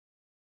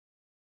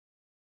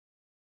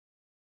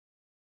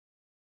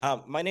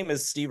My name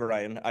is Steve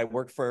Ryan. I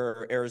work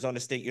for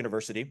Arizona State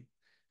University.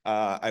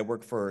 I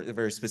work for,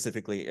 very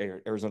specifically,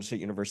 Arizona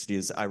State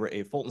University's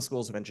Ira Fulton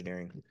Schools of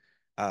Engineering.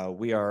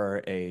 We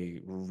are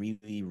a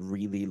really,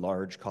 really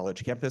large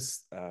college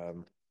campus.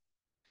 Let's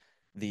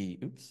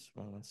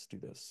do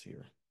this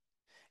here.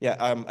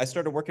 Yeah, I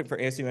started working for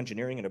ASU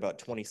Engineering in about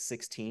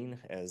 2016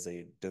 as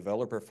a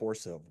developer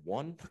force of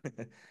one.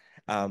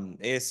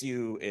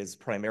 ASU is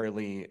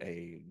primarily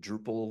a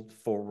Drupal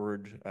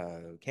forward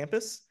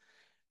campus.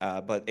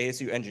 But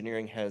ASU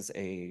Engineering has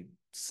a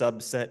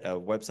subset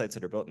of websites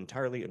that are built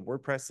entirely in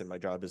WordPress, and my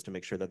job is to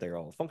make sure that they're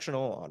all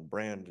functional, on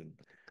brand, and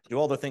do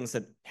all the things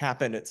that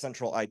happen at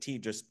central IT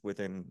just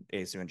within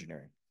ASU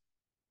Engineering.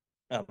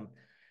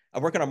 I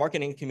work on a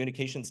marketing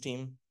communications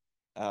team,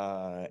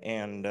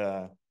 and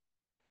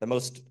the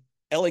most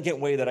elegant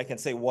way that I can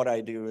say what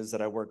I do is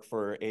that I work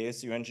for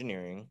ASU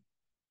Engineering.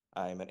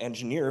 I'm an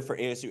engineer for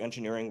ASU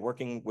Engineering,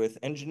 working with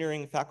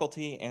engineering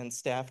faculty and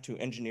staff to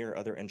engineer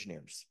other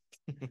engineers.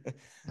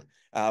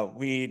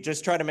 We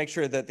just try to make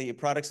sure that the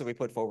products that we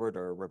put forward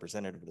are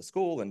representative of the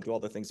school and do all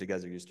the things you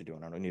guys are used to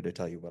doing. I don't need to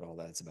tell you what all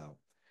that's about.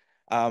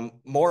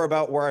 More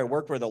about where I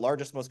work. We're the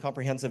largest, most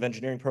comprehensive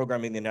engineering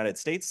program in the United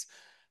States.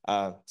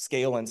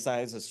 Scale and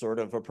size is sort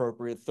of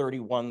appropriate,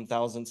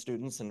 31,000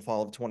 students in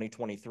fall of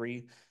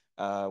 2023.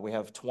 We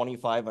have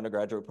 25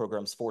 undergraduate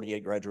programs,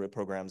 48 graduate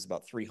programs,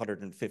 about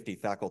 350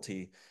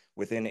 faculty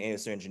within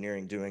ASU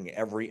Engineering doing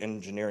every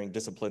engineering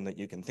discipline that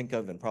you can think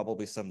of, and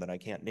probably some that I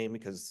can't name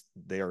because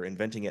they are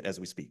inventing it as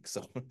we speak.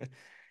 So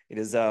it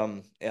is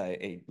a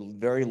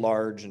very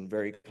large and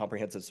very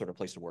comprehensive sort of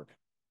place to work.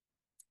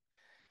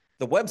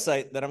 The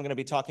website that I'm going to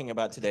be talking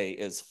about today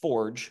is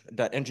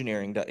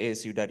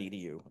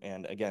forge.engineering.asu.edu.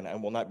 And again, I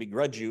will not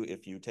begrudge you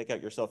if you take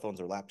out your cell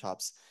phones or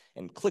laptops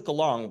and click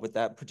along with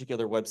that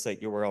particular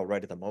website URL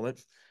right at the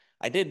moment.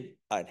 I did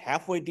a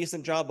halfway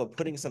decent job of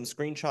putting some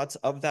screenshots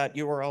of that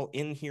URL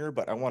in here,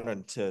 but I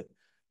wanted to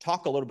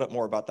talk a little bit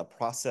more about the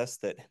process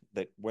that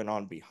went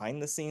on behind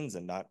the scenes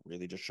and not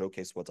really just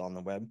showcase what's on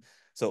the web.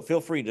 So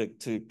feel free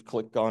to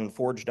click on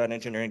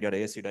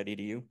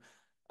forge.engineering.asu.edu.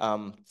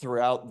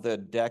 Throughout the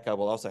deck, I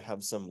will also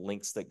have some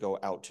links that go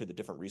out to the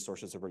different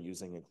resources that we're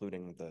using,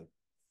 including the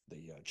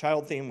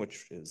child theme,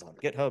 which is on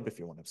GitHub if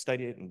you want to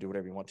study it and do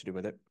whatever you want to do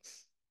with it.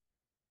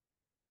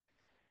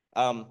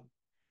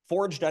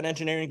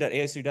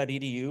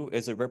 Forge.engineering.asu.edu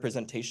is a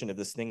representation of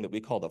this thing that we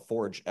call the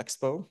Forge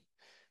Expo.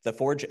 The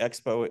Forge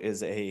Expo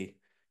is a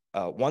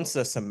once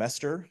a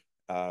semester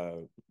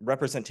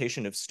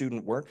representation of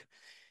student work.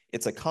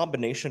 It's a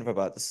combination of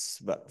about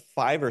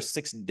 5 or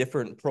 6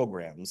 different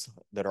programs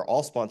that are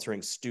all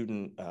sponsoring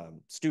student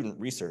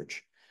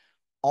research,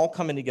 all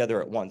coming together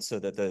at once so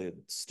that the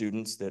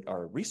students that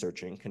are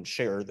researching can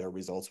share their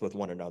results with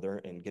one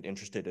another and get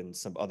interested in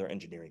some other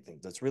engineering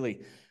things. It's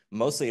really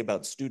mostly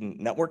about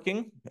student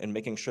networking and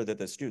making sure that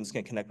the students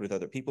can connect with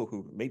other people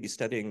who may be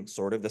studying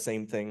sort of the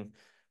same thing,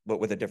 but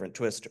with a different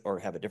twist, or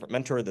have a different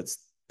mentor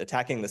that's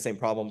attacking the same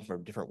problem from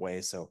a different way.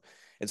 So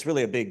it's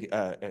really a big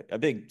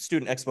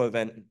student expo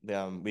event.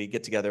 We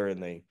get together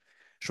and they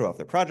show off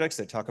their projects.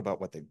 They talk about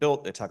what they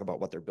built. They talk about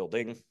what they're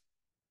building.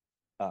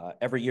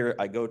 Every year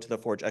I go to the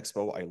Forge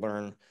Expo, I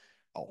learn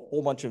a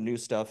whole bunch of new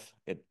stuff.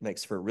 It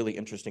makes for really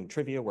interesting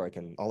trivia where I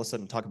can all of a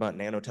sudden talk about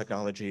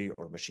nanotechnology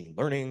or machine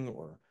learning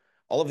or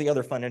all of the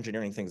other fun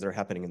engineering things that are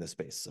happening in this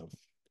space. So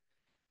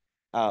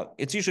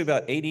it's usually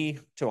about 80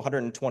 to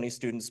 120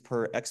 students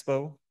per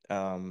expo.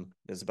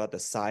 Is about the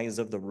size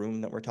of the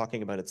room that we're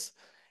talking about.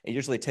 It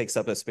usually takes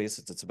up a space.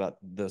 It's about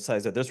the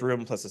size of this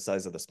room plus the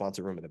size of the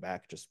sponsor room in the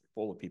back, just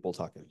full of people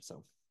talking.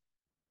 So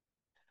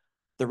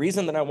the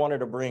reason that I wanted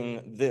to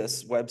bring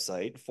this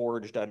website,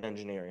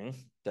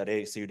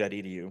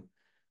 forge.engineering.asu.edu,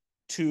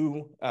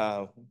 to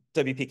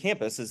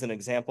WPCampus is an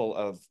example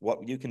of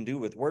what you can do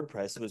with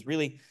WordPress. It was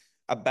really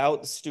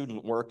about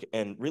student work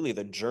and really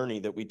the journey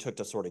that we took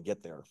to sort of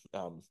get there.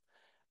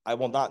 I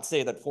will not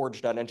say that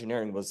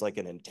forge.engineering was like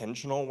an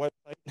intentional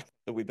website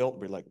that we built.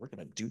 We're like, we're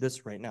going to do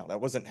this right now. That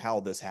wasn't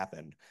how this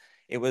happened.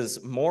 It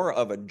was more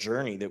of a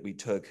journey that we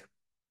took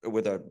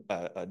with a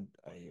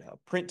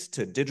print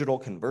to digital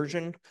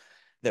conversion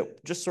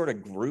that just sort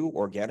of grew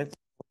organically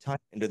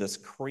into this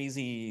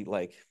crazy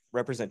like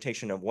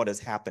representation of what is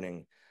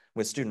happening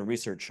with student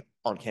research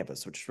on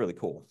campus, which is really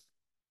cool.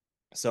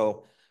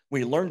 So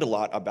we learned a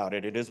lot about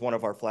it. It is one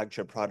of our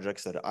flagship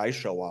projects that I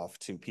show off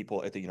to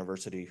people at the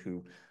university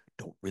who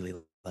don't really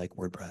like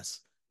WordPress,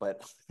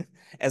 but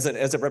as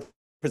a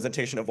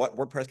representation of what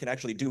WordPress can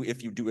actually do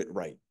if you do it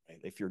right?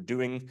 If you're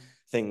doing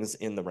things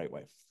in the right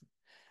way.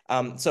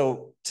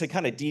 So to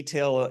kind of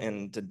detail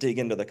and to dig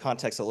into the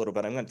context a little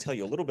bit, I'm going to tell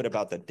you a little bit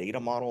about the data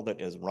model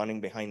that is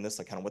running behind this,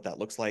 like kind of what that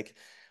looks like.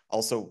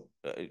 Also,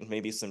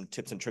 maybe some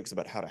tips and tricks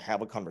about how to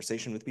have a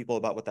conversation with people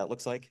about what that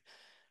looks like.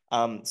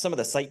 Some of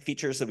the site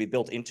features that we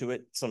built into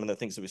it, some of the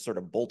things that we sort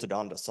of bolted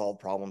on to solve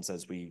problems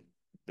as we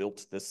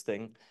built this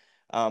thing.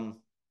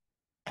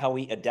 How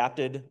we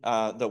adapted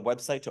the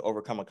website to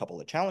overcome a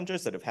couple of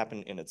challenges that have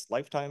happened in its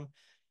lifetime.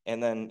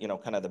 And then,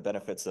 kind of the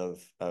benefits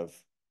of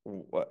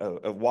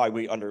of why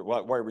we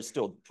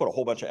still put a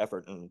whole bunch of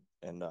effort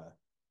and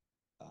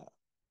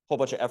whole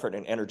bunch of effort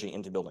and energy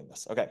into building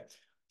this. Okay,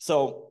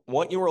 so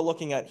what you are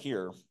looking at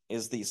here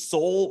is the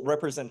sole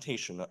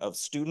representation of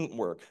student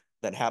work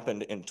that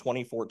happened in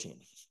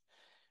 2014.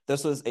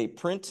 This was a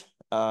print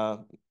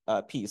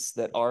piece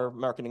that our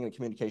marketing and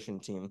communication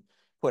team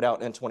put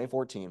out in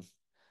 2014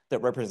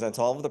 that represents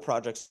all of the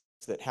projects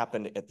that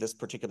happened at this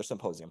particular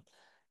symposium.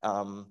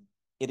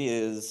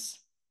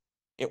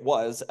 It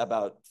was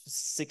about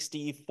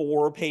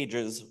 64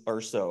 pages or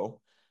so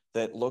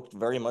that looked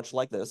very much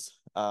like this.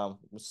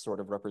 Was sort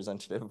of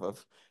representative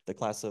of the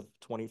class of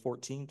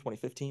 2014,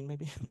 2015,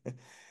 maybe.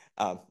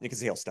 You can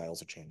see how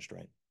styles have changed,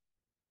 right?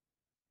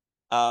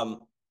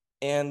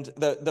 And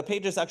the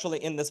pages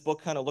actually in this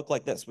book kind of look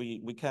like this.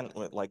 We kind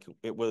of like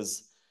it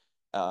was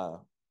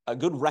a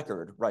good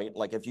record, right?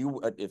 Like if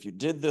you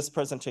did this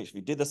presentation, if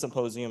you did the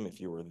symposium, if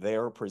you were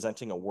there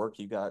presenting a work,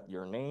 you got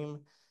your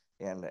name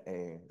and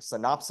a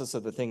synopsis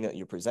of the thing that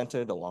you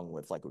presented along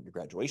with like your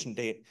graduation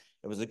date.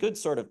 It was a good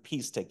sort of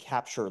piece to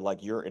capture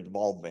like your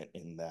involvement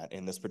in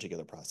this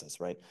particular process,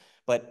 right?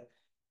 But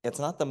it's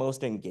not the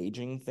most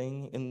engaging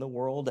thing in the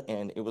world,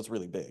 and it was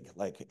really big.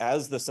 Like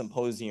as the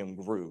symposium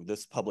grew,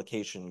 this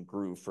publication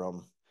grew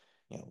from,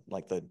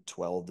 like the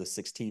 12 to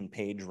 16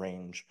 page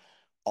range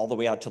all the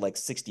way out to like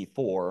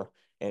 64.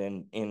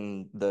 And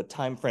in the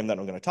time frame that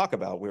I'm going to talk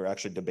about, we were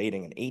actually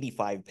debating an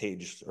 85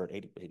 page or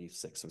 80,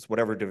 86, it's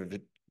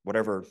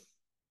whatever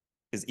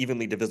is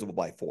evenly divisible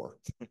by 4,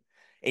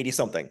 80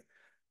 something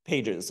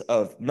pages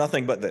of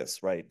nothing but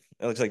this, right?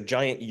 It looks like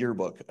giant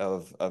yearbook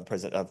of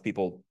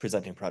people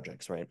presenting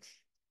projects, right?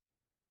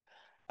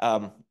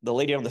 The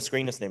lady on the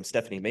screen is named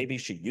Stephanie Maybe.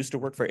 She used to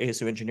work for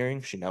ASU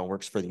Engineering. She now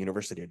works for the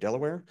University of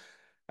Delaware.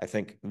 I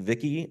think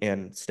Vicky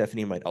and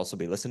Stephanie might also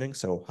be listening.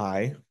 So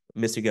hi,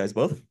 miss you guys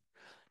both.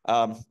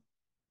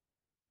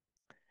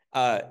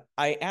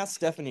 I asked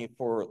Stephanie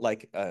for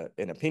like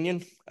an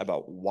opinion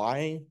about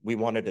why we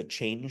wanted to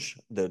change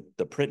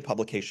the print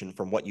publication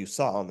from what you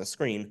saw on the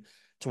screen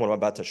to what I'm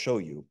about to show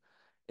you.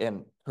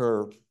 And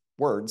her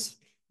words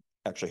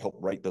actually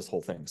helped write this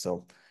whole thing.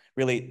 So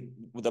really,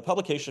 the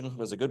publication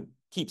was a good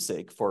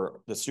keepsake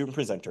for the student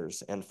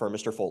presenters and for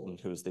Mr. Fulton,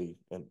 who's the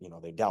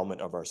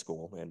endowment of our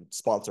school and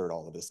sponsored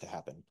all of this to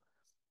happen.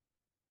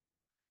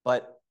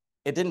 But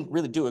it didn't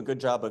really do a good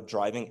job of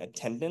driving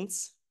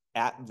attendance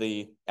at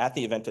the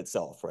event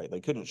itself, right? They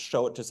couldn't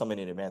show it to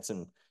somebody in advance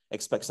and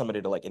expect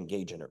somebody to like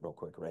engage in it real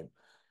quick, right?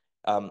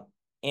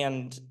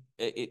 And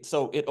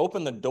so it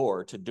opened the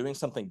door to doing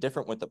something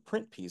different with the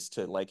print piece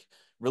to like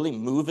really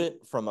move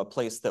it from a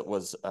place that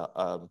was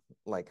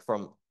like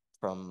from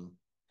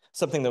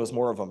something that was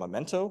more of a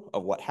memento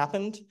of what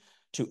happened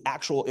to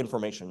actual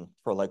information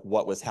for like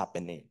what was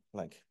happening.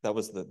 Like that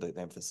was the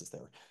emphasis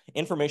there.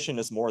 Information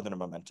is more than a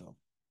memento.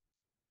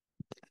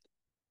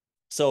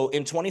 So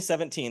in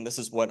 2017, this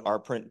is what our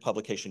print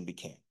publication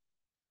became.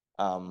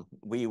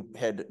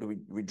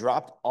 We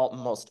dropped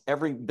almost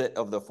every bit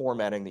of the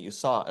formatting that you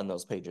saw in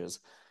those pages,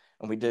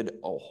 and we did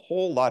a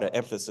whole lot of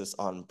emphasis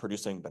on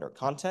producing better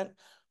content.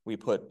 We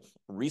put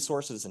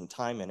resources and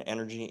time and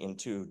energy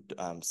into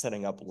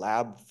setting up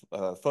lab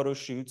photo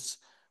shoots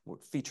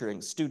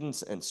featuring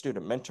students and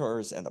student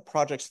mentors and the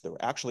projects that we're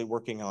actually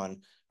working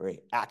on. Very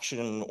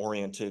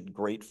action-oriented,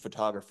 great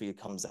photography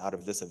comes out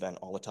of this event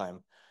all the time.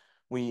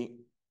 We,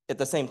 at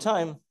the same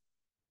time,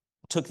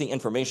 took the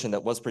information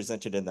that was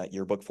presented in that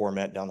yearbook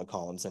format down the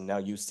columns, and now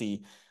you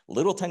see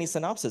little tiny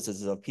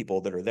synopsises of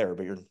people that are there,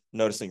 but you're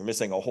noticing you're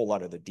missing a whole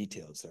lot of the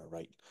details there,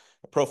 right?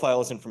 The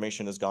profiles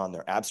information is gone,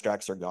 their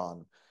abstracts are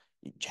gone.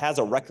 It has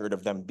a record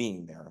of them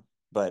being there,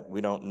 but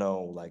we don't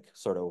know like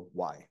sort of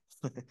why.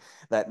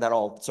 that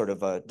all sort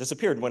of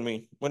disappeared when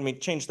we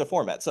changed the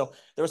format. So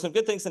there were some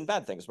good things and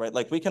bad things, right?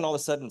 Like we can all of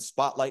a sudden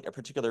spotlight a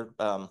particular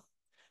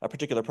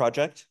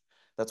project.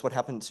 That's what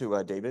happened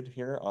to David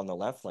here on the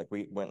left. Like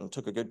we went and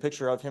took a good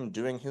picture of him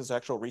doing his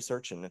actual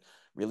research and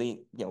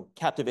really,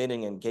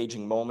 captivating,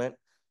 engaging moment.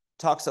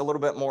 Talks a little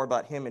bit more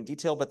about him in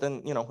detail, but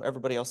then,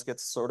 everybody else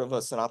gets sort of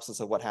a synopsis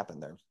of what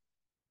happened there.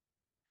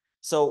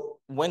 So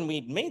when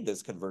we made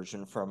this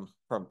conversion from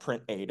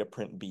print A to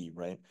print B,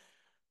 right?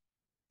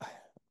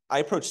 I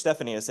approached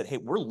Stephanie and I said, hey,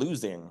 we're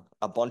losing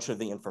a bunch of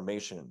the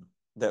information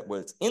that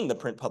was in the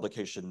print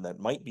publication that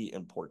might be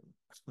important.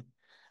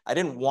 I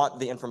didn't want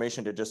the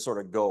information to just sort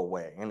of go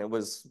away. And it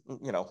was,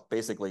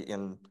 basically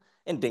in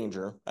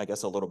danger, I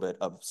guess, a little bit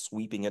of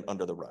sweeping it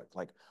under the rug.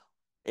 Like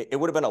it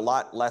would have been a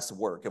lot less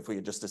work if we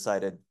had just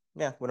decided,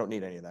 yeah, we don't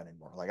need any of that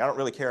anymore. Like, I don't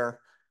really care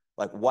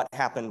like what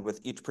happened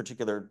with each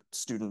particular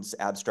student's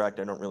abstract.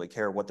 I don't really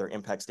care what their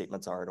impact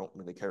statements are. I don't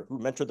really care who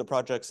mentored the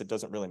projects. It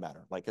doesn't really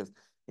matter. Like,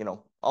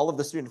 all of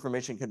the student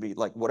information can be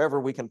like whatever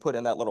we can put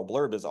in that little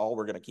blurb is all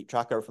we're going to keep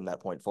track of from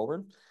that point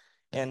forward.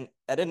 And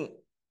it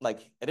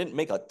didn't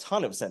make a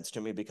ton of sense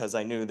to me because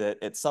I knew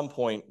that at some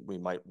point we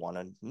might want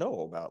to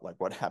know about like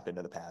what happened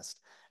in the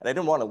past. And I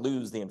didn't want to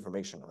lose the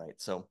information, right?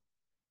 So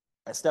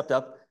I stepped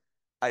up,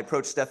 I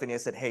approached Stephanie, I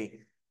said,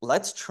 hey,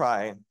 let's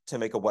try to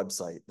make a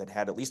website that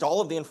had at least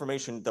all of the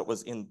information that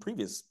was in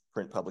previous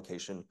print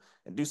publication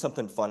and do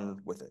something fun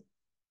with it.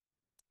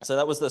 So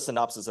that was the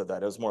synopsis of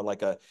that. It was more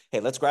like a, hey,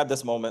 let's grab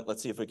this moment.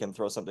 Let's see if we can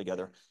throw something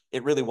together.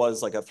 It really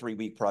was like a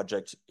 3-week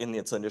project in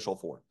its initial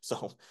form.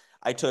 So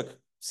I took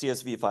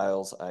CSV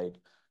files, I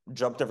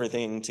jumped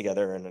everything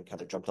together and kind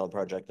of jumped on the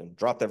project and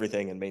dropped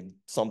everything and made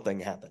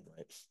something happen,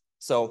 right?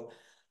 So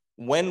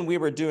when we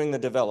were doing the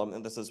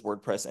development, this is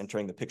WordPress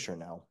entering the picture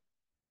now,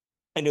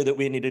 I knew that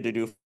we needed to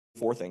do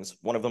 4 things.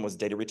 One of them was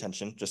data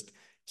retention, just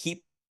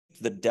keep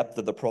the depth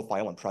of the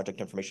profile and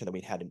project information that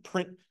we had in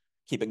print,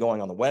 keep it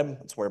going on the web.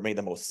 That's where it made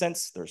the most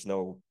sense. There's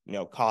no,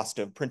 cost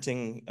of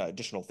printing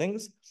additional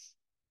things.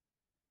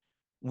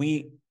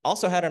 We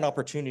also had an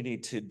opportunity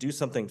to do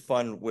something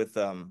fun with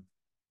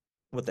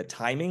the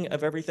timing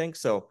of everything.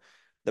 So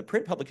the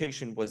print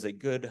publication was a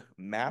good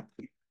map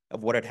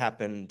of what had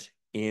happened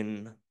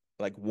in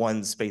like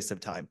one space of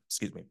time.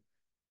 Excuse me.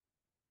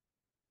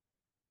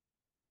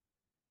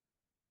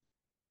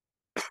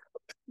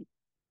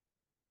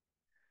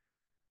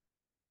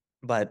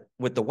 But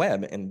with the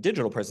web and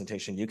digital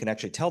presentation, you can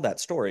actually tell that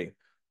story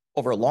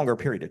over a longer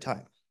period of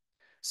time.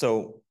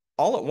 So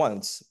all at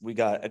once, we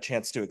got a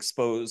chance to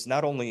expose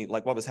not only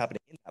like what was happening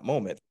in that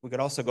moment, we could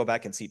also go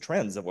back and see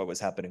trends of what was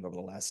happening over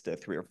the last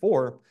 3 or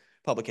 4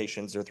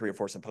 publications or 3 or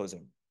 4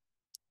 symposium.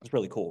 It's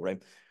really cool,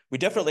 right? We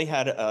definitely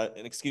had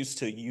an excuse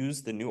to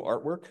use the new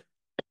artwork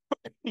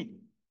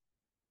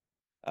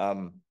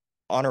on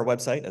our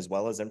website as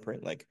well as in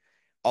print. Like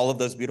all of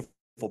those beautiful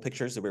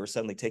pictures that we were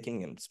suddenly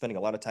taking and spending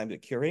a lot of time to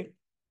curate,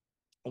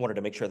 I wanted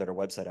to make sure that our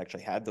website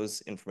actually had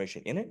those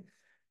information in it.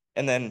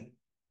 And then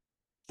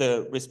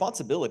the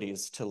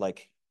responsibilities to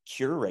like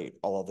curate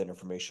all of that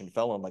information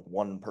fell on like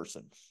one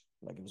person.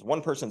 Like it was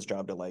one person's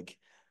job to like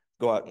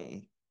go out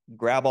and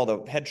grab all the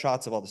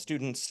headshots of all the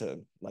students,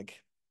 to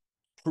like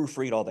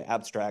proofread all the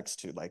abstracts,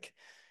 to like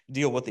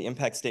deal with the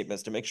impact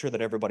statements, to make sure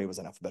that everybody was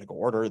in alphabetical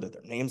order, that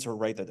their names were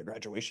right, that their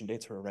graduation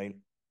dates were right.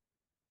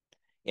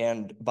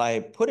 And by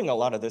putting a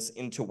lot of this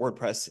into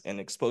WordPress and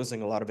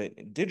exposing a lot of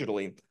it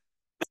digitally,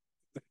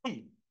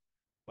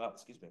 wow,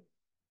 excuse me.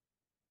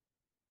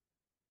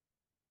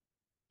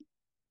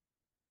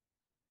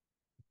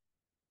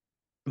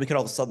 We could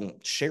all of a sudden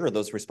share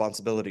those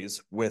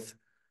responsibilities with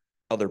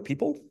other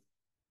people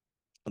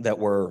that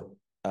were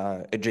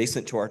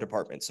adjacent to our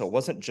department. So it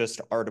wasn't just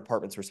our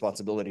department's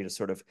responsibility to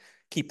sort of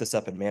keep this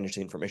up and manage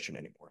the information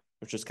anymore,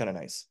 which is kind of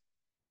nice.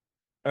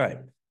 All right.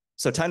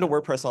 So time to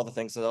WordPress all the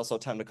things. There's also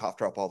time to cough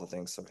drop all the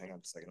things. So hang on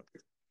a second.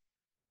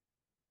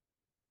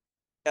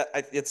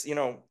 It's,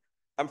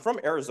 I'm from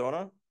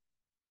Arizona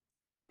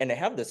and they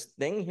have this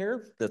thing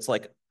here that's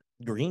like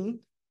green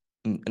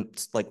and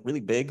it's like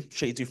really big,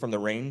 shades you from the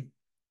rain.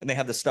 And they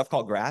have this stuff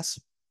called grass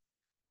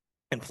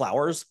and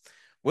flowers.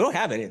 We don't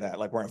have any of that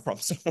like where I'm from.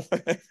 So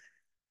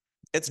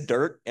it's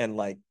dirt and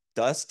like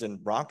dust and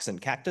rocks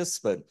and cactus,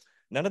 but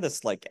none of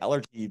this like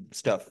allergy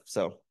stuff.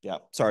 So yeah,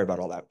 sorry about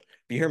all that.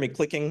 If you hear me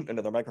clicking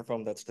into the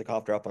microphone, that's the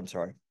cough drop. I'm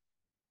sorry.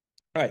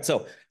 All right,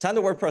 so time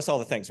to WordPress all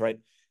the things, right?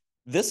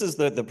 This is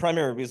the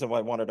primary reason why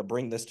I wanted to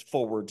bring this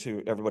forward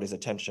to everybody's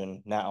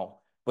attention now,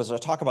 was to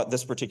talk about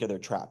this particular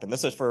trap. And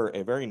this is for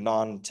a very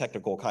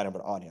non-technical kind of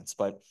an audience,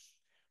 but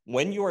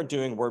when you are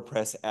doing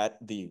WordPress at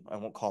the, I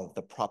won't call it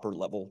the proper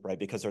level, right?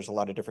 Because there's a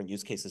lot of different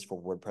use cases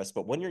for WordPress,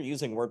 but when you're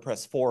using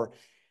WordPress for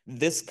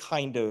this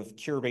kind of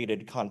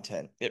curated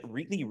content, it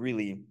really,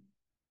 really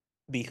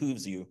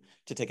behooves you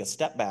to take a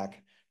step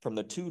back from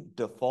the 2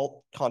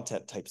 default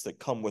content types that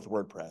come with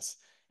WordPress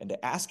and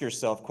to ask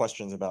yourself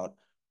questions about,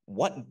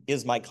 what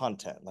is my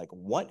content? Like,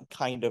 what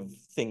kind of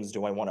things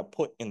do I want to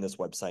put in this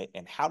website?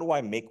 And how do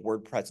I make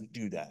WordPress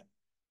do that,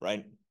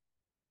 right?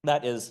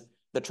 That is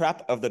the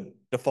trap of the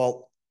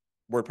default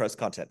WordPress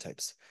content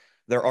types.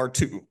 There are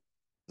 2. Does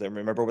anyone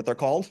remember what they're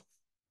called?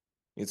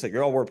 You'd say,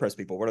 you're all WordPress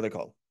people. What are they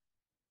called?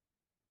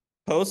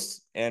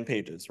 Posts and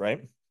pages,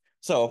 right?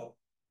 So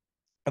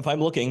if I'm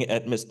looking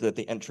at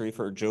the entry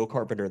for Joe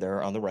Carpenter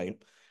there on the right,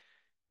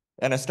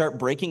 and I start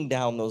breaking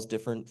down those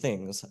different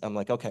things, I'm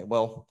like, okay,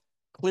 well,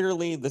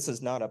 clearly this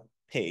is not a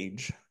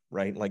page,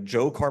 right? Like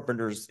Joe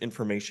Carpenter's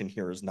information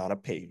here is not a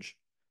page.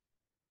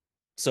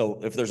 So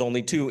if there's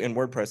only 2 in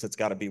WordPress, it's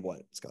got to be what?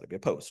 It's got to be a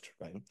post,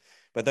 right?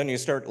 But then you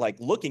start like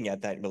looking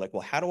at that and be like,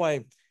 well, how do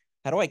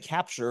I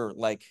capture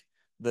like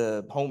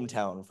the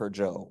hometown for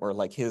Joe, or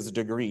like his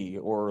degree,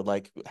 or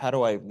like how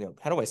do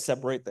I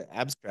separate the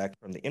abstract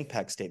from the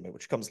impact statement,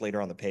 which comes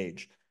later on the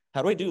page?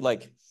 How do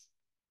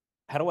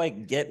I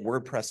get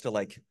WordPress to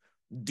like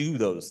do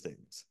those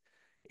things?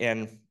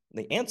 And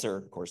the answer,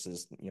 of course,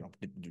 is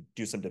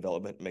do some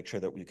development, make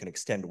sure that we can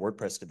extend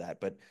WordPress to that.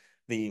 But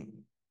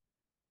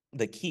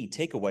the key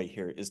takeaway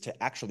here is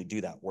to actually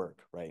do that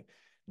work, right?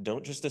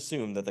 Don't just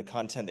assume that the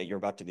content that you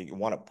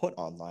want to put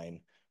online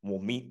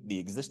will meet the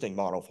existing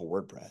model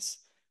for WordPress.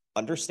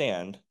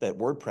 Understand that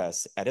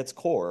WordPress at its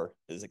core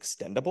is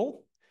extendable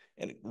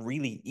and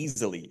really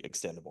easily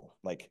extendable.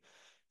 Like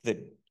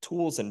the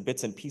tools and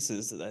bits and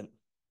pieces that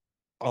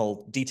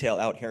I'll detail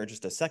out here in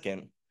just a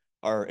second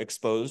are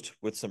exposed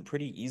with some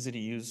pretty easy to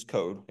use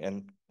code,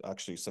 and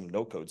actually some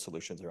no code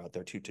solutions are out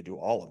there too to do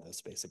all of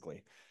this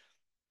basically,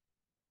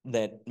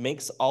 that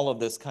makes all of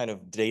this kind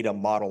of data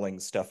modeling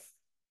stuff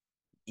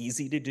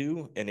easy to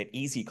do and an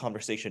easy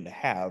conversation to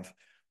have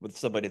with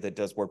somebody that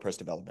does WordPress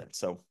development.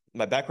 So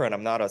my background,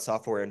 I'm not a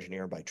software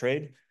engineer by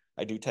trade.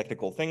 I do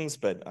technical things,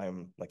 but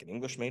I'm like an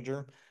English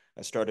major.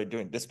 I started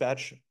doing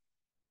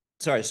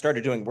I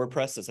started doing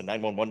WordPress as a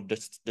 911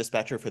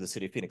 dispatcher for the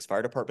City of Phoenix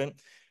Fire Department.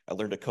 I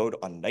learned to code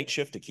on night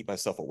shift to keep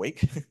myself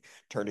awake,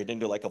 turned it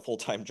into like a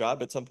full-time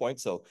job at some point.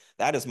 So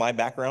that is my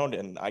background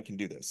and I can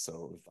do this.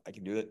 So if I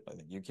can do it, I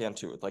think you can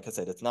too. Like I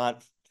said, it's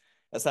not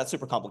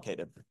super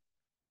complicated.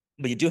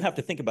 But you do have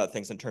to think about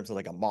things in terms of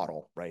like a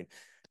model, right?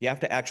 You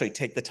have to actually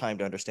take the time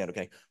to understand,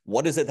 okay,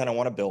 what is it that I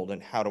want to build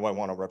and how do I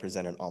want to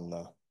represent it on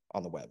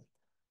the web?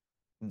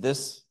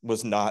 This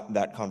was not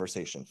that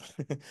conversation.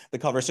 The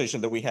conversation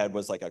that we had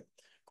was like a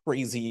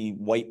crazy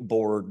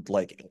whiteboard,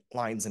 like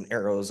lines and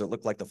arrows. It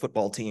looked like the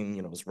football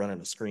team, was running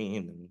a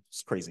screen and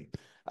it's crazy.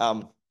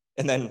 And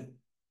then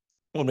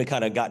when we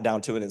kind of got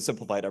down to it and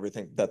simplified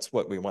everything, that's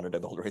what we wanted to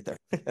build right there.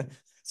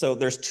 So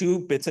there's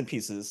two bits and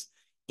pieces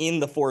in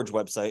the Forge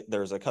website.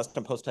 There's a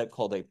custom post type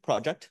called a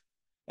project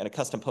and a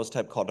custom post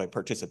type called a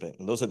participant.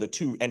 And those are the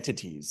two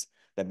entities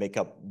that make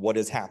up what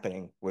is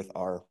happening with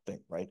our thing,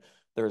 right?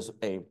 There's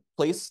a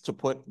place to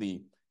put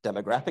the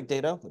demographic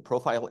data, the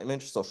profile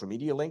image, social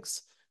media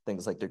links,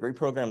 things like degree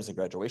programs and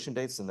graduation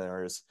dates. And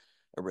there's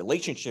a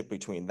relationship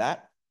between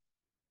that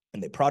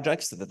and the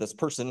projects that this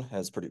person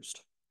has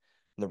produced.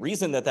 And the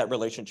reason that that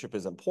relationship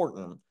is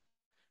important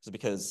is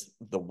because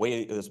of the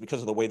way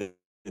that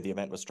the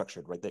event was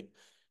structured, right?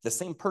 The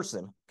same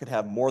person could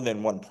have more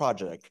than one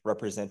project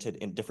represented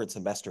in different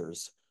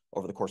semesters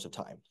over the course of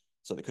time.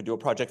 So they could do a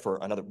project for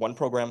one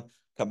program,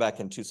 come back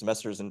in 2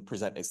 semesters and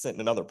present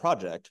another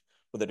project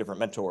with a different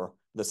mentor,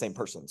 the same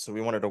person. So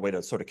we wanted a way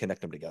to sort of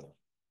connect them together.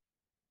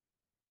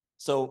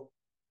 So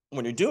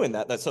when you're doing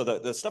that, so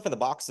the stuff in the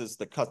box is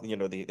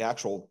the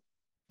actual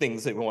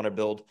things that we want to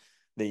build.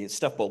 The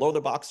stuff below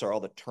the box are all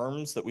the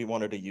terms that we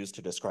wanted to use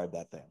to describe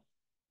that thing.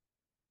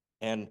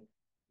 And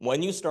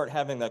when you start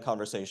having that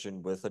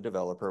conversation with a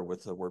developer,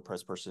 with a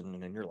WordPress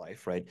person in your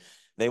life, right,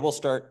 they will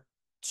start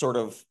sort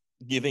of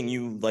giving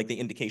you like the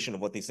indication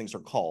of what these things are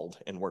called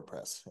in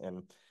WordPress.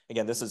 And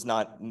again, this is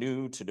not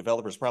new to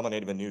developers, probably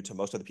not even new to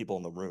most of the people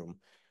in the room.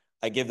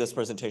 I give this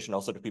presentation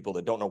also to people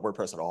that don't know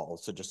WordPress at all.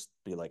 So just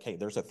be like, hey,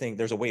 there's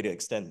a way to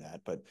extend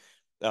that. But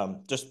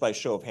just by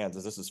show of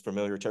hands, this is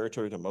familiar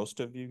territory to most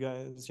of you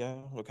guys? Yeah,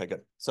 okay,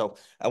 good. So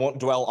I won't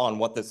dwell on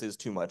what this is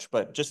too much,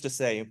 but just to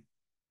say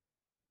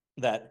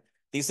that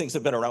these things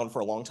have been around for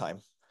a long time.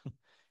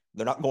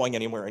 They're not going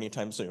anywhere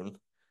anytime soon.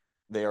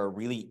 They are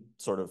really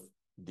sort of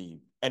the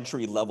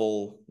entry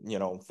level,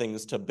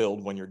 things to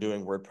build when you're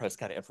doing WordPress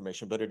kind of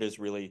information, but it is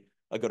really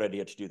a good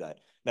idea to do that.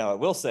 Now, I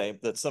will say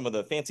that some of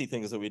the fancy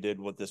things that we did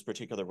with this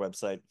particular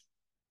website,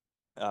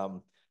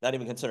 not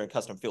even considering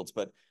custom fields,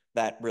 but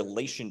that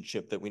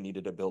relationship that we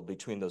needed to build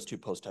between those two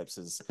post types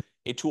is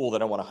a tool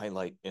that I want to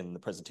highlight in the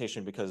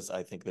presentation because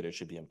I think that it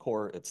should be in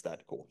core. It's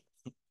that cool.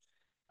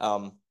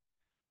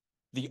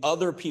 The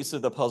other piece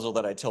of the puzzle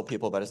that I tell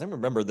people about is I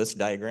remember this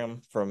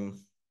diagram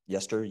from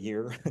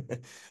yesteryear,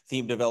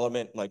 theme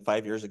development like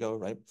 5 years ago,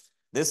 right?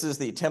 This is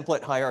the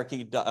template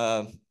hierarchy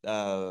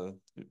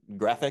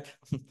graphic.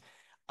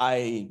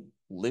 I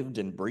lived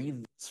and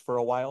breathed for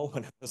a while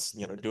when I was,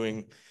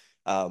 doing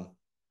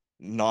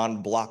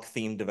non-block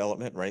theme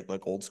development, right?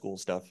 Like old school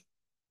stuff.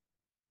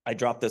 I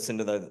dropped this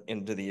into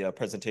the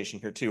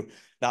presentation here too,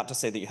 not to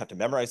say that you have to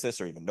memorize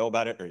this or even know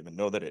about it or even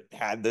know that it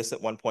had this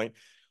at one point.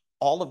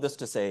 All of this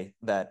to say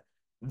that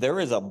there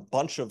is a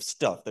bunch of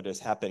stuff that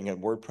is happening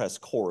in WordPress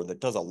core that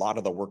does a lot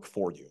of the work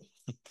for you.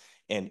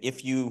 And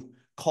if you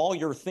call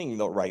your thing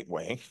the right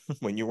way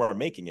when you are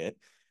making it,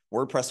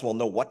 WordPress will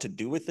know what to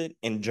do with it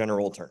in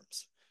general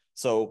terms.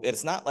 So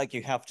it's not like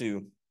you have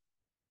to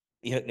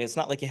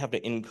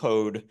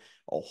encode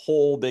a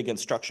whole big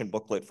instruction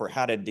booklet for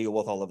how to deal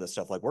with all of this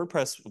stuff. Like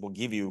WordPress will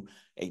give you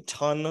a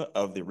ton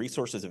of the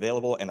resources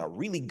available and a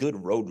really good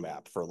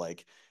roadmap for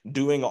like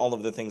doing all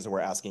of the things that we're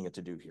asking it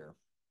to do here.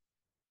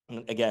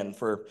 And again,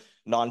 for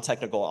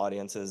non-technical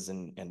audiences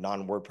and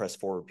non-WordPress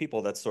forward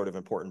people, that's sort of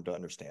important to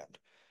understand.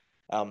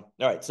 All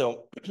right,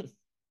 so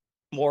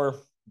more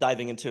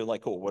diving into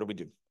like, cool, what do we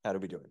do? How do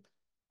we do it?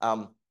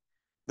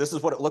 This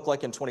is what it looked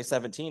like in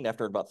 2017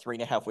 after about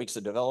 3.5 weeks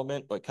of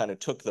development. I kind of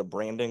took the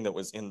branding that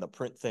was in the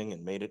print thing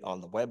and made it on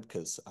the web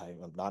because I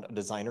am not a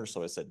designer.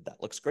 So I said,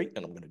 that looks great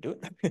and I'm going to do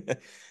it.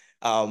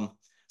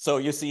 So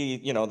you see,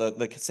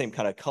 the same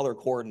kind of color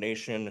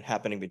coordination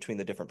happening between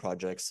the different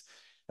projects,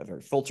 a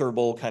very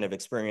filterable kind of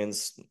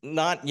experience,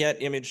 not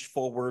yet image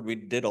forward. We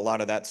did a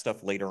lot of that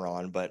stuff later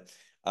on, but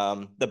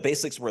the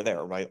basics were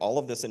there, right? All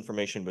of this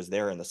information was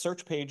there in the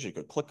search page. You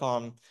could click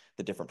on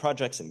the different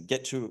projects and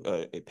get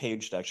to a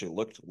page that actually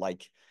looked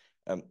like,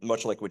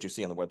 much like what you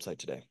see on the website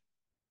today.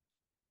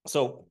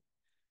 So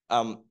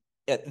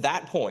at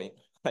that point,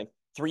 like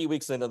 3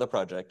 weeks into the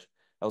project,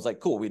 I was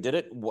like, cool, we did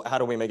it. How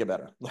do we make it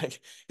better?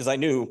 Like, because I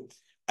knew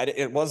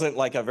it wasn't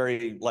like a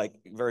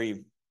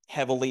very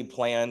heavily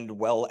planned,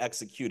 well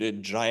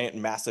executed, giant,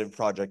 massive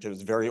project. It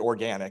was very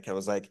organic. It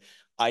was like,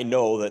 I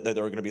know that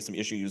there are going to be some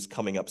issues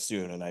coming up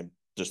soon, and I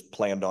just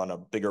planned on a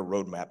bigger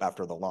roadmap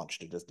after the launch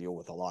to just deal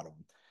with a lot of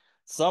them.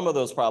 Some of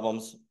those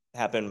problems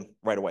happen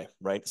right away,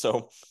 right?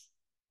 So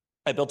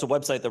I built a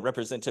website that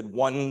represented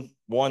one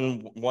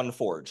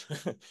Forge,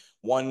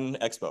 one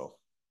Expo.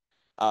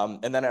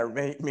 And then I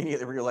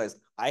immediately realized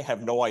I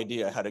have no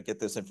idea how to get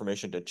this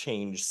information to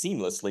change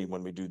seamlessly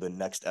when we do the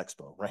next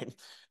Expo, right?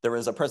 There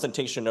was a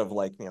presentation of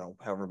like,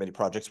 however many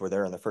projects were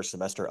there in the first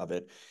semester of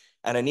it.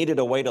 And I needed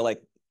a way to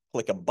like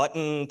click a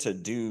button to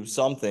do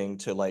something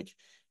to like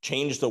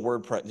change the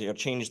WordPress,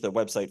 change the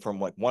website from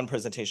like one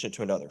presentation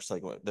to another. So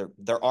like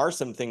there are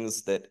some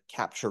things that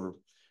capture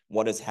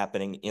what is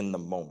happening in the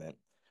moment,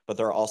 but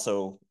there are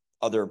also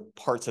other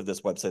parts of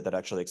this website that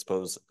actually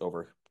expose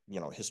over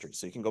history.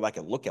 So you can go back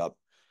and look up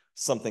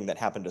something that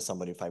happened to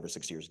somebody 5 or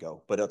 6 years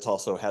ago, but it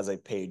also has a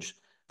page,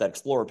 that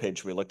Explorer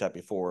page we looked at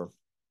before,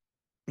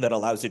 that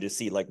allows you to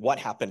see like what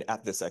happened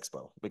at this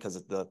expo,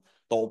 because the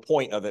whole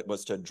point of it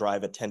was to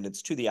drive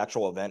attendance to the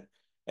actual event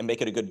and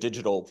make it a good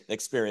digital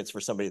experience for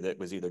somebody that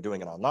was either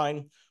doing it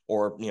online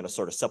or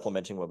sort of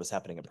supplementing what was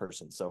happening in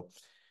person. So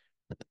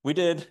we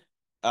did,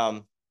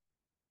 and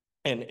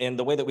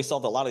the way that we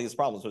solved a lot of these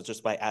problems was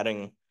just by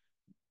adding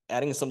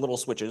some little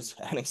switches,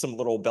 adding some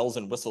little bells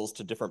and whistles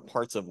to different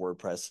parts of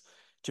WordPress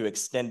to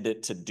extend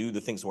it to do the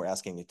things we're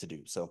asking it to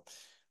do. So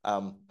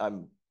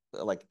I'm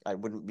like, I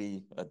wouldn't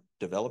be a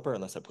developer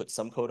unless I put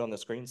some code on the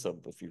screen. So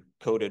if you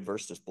code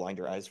adverse, just blind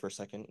your eyes for a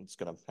second, it's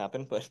going to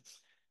happen. But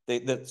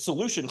the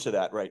solution to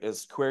that, right,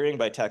 is querying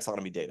by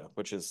taxonomy data,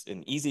 which is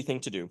an easy thing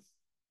to do.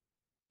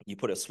 You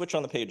put a switch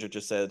on the page that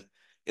just said,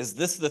 is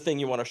this the thing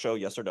you want to show,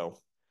 yes or no?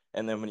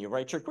 And then when you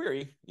write your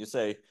query, you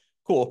say,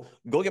 cool,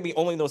 go get me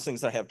only those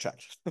things that I have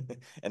checked.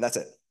 And that's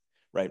it,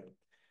 right?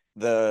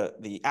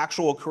 The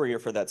actual query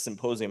for that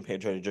symposium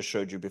page I just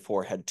showed you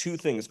before had two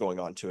things going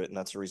on to it, and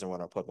that's the reason why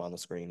I put them on the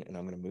screen. And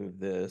I'm going to move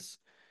this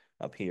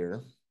up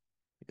here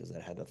because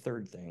that had a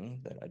third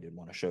thing that I did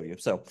want to show you.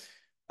 So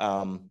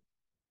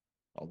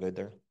all good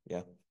there?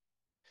 Yeah.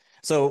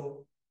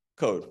 So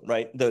code,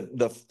 right?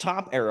 The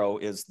top arrow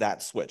is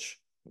that switch.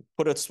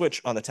 Put a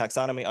switch on the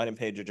taxonomy item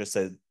page. It just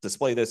says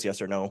display this,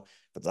 yes or no.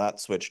 If it's not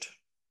switched,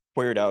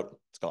 queried out,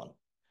 it's gone.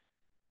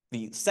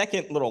 The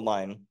second little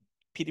line,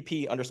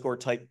 PDP underscore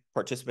type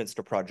participants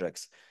to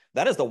projects.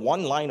 That is the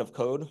one line of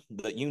code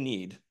that you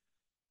need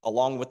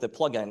along with the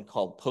plugin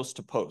called post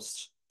to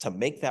post to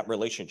make that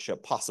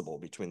relationship possible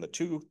between the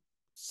two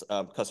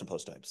custom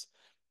post types.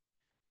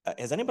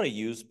 Has anybody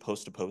used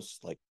post to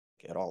post like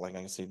at all? Like I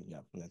can see, yeah,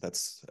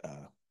 that's,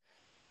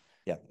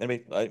 yeah.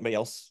 Anybody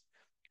else?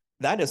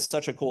 That is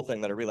such a cool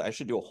thing that I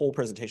should do a whole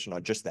presentation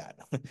on just that.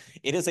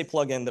 It is a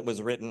plugin that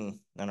was written,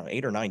 I don't know,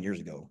 8 or 9 years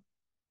ago,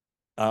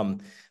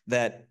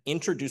 that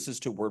introduces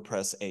to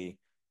WordPress a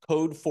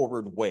code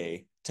forward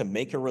way to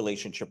make a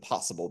relationship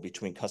possible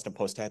between custom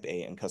post type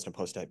A and custom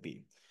post type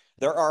B.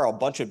 There are a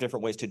bunch of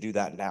different ways to do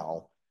that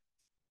now.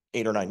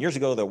 8 or 9 years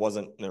ago, there was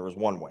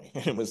one way.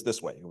 It was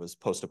this way. It was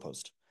post to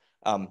post.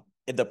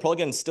 The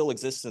plugin still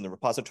exists in the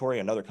repository.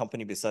 Another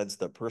company besides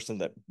the person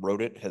that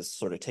wrote it has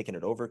sort of taken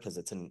it over because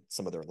it's in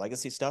some of their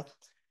legacy stuff.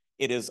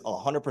 It is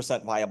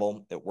 100%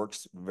 viable. It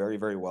works very,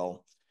 very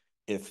well.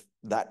 If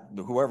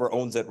whoever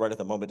owns it right at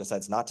the moment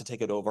decides not to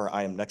take it over,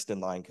 I am next in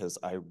line because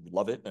I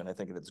love it and I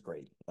think it's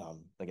great.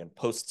 Again,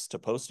 posts to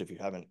post. If you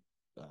haven't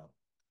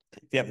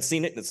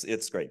seen it,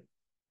 it's great.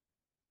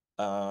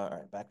 All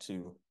right, back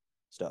to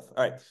stuff.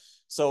 All right,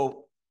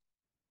 so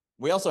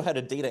we also had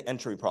a data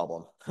entry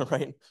problem,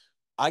 right?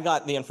 I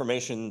got the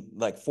information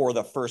like for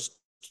the first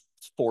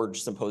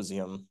Forge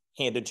symposium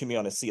handed to me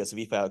on a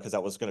CSV file because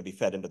that was going to be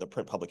fed into the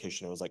print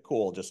publication. It was like,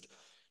 cool, just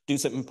do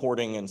some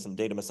importing and some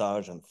data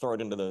massage and throw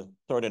it into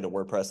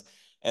WordPress.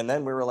 And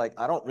then we were like,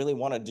 I don't really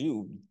want to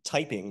do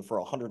typing for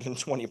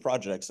 120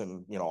 projects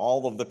and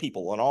all of the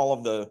people and all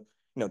of the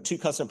 2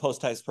 custom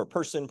post types per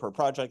person per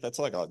project. That's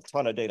like a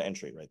ton of data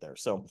entry right there.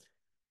 So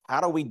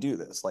how do we do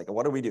this? Like,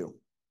 what do we do?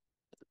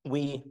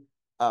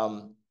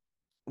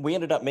 We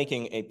ended up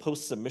making a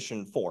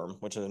post-submission form,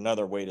 which is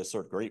another way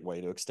to great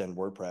way to extend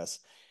WordPress.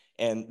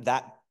 And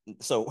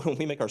so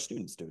we make our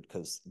students do it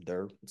because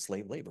they're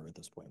slave labor at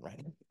this point,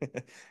 right?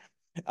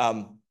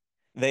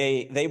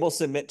 They will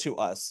submit to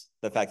us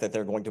the fact that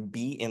they're going to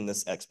be in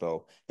this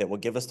expo, that will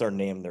give us their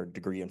name, their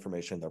degree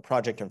information, their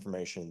project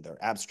information, their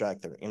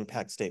abstract, their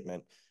impact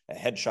statement, a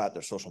headshot,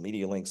 their social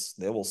media links.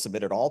 They will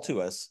submit it all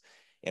to us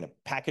in a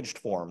packaged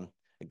form.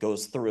 It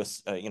goes through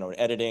an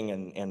editing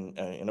and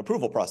an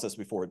approval process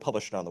before we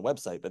publish it on the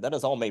website, but that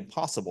is all made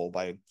possible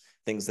by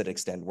things that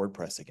extend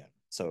WordPress again.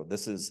 So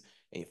this is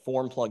a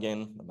form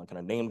plugin. I'm not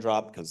going to name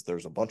drop because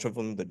there's a bunch of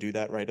them that do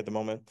that right at the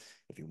moment.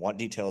 If you want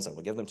details, I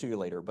will give them to you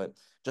later, but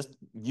just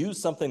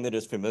use something that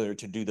is familiar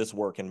to do this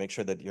work and make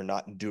sure that you're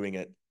not doing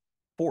it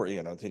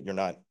that you're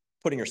not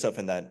putting yourself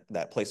in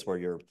that place where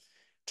you're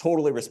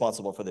totally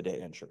responsible for the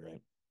data entry,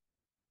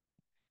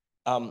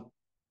 right?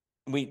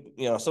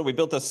 so we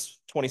built this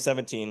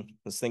 2017,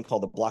 this thing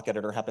called the block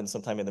editor happened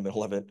sometime in the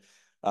middle of it.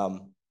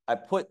 I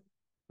put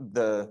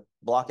the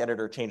block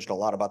editor changed a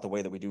lot about the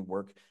way that we do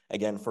work,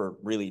 again, for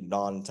really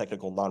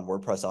non-technical,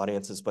 non-WordPress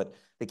audiences. But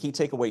the key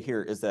takeaway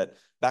here is that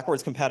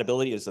backwards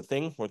compatibility is a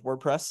thing with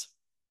WordPress.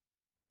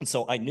 And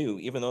so I knew,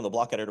 even though the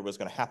block editor was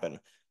going to happen,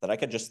 that I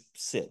could just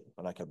sit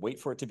and I could wait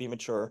for it to be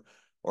mature,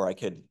 or I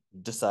could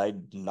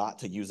decide not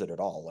to use it at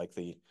all. Like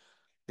the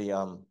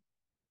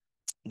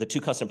the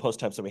two custom post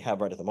types that we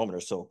have right at the moment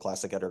are so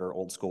classic editor,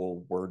 old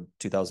school Word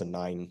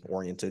 2009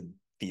 oriented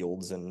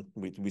fields. And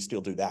we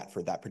still do that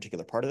for that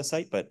particular part of the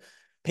site, but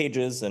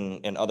pages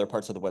and other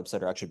parts of the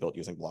website are actually built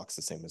using blocks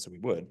the same as we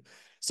would.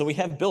 So we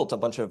have built a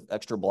bunch of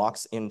extra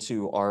blocks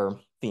into our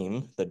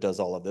theme that does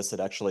all of this. It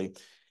actually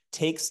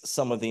takes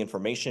some of the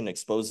information,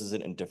 exposes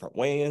it in different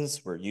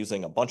ways. We're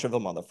using a bunch of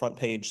them on the front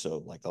page.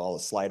 So like all the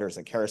sliders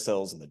and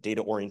carousels and the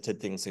data-oriented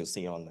things you'll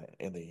see on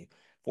the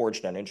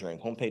Forge.engineering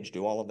homepage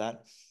do all of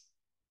that.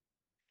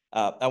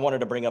 I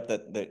wanted to bring up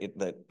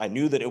that I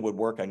knew that it would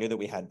work. I knew that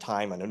we had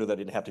time. I knew that I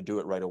didn't have to do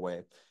it right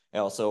away. I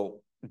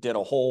also did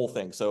a whole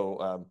thing.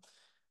 So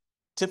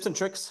tips and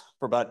tricks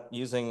for about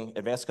using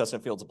advanced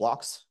custom fields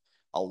blocks.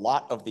 A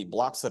lot of the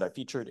blocks that I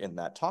featured in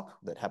that talk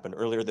that happened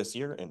earlier this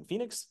year in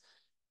Phoenix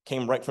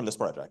came right from this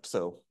project.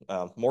 So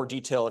more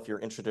detail if you're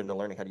interested in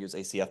learning how to use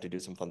ACF to do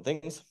some fun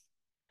things.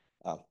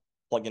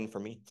 Plug in for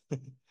me.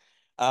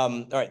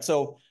 All right,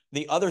 so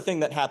the other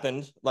thing that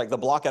happened, like the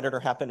block editor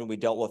happened and we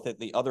dealt with it.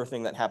 The other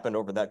thing that happened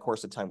over that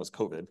course of time was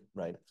COVID,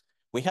 right?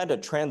 We had to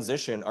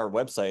transition our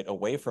website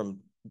away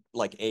from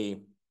like a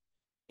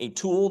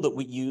tool that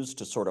we use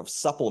to sort of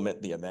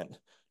supplement the event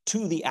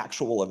to the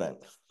actual event.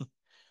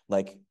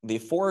 Like the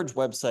Forge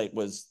website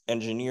was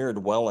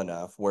engineered well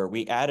enough where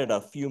we added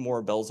a few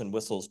more bells and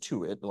whistles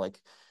to it, like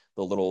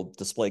the little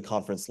display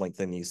conference link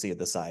thing you see at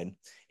the side.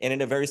 And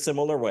in a very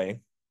similar way,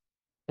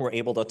 we're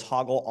able to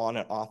toggle on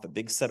and off a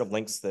big set of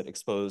links that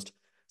exposed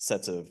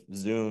sets of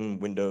Zoom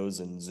windows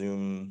and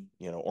Zoom,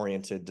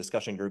 oriented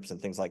discussion groups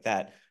and things like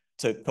that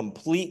to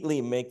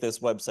completely make this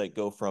website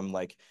go from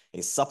like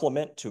a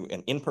supplement to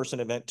an in-person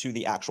event to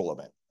the actual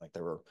event. Like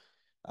there were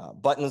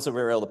buttons that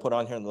we were able to put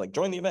on here and like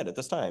join the event at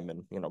this time,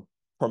 and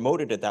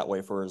promoted it that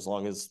way for as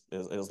long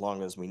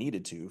as we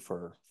needed to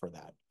for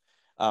that.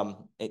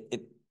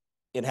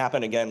 It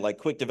happened again, like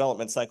quick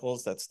development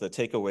cycles. That's the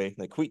takeaway.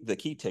 The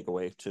key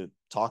takeaway to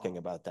talking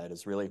about that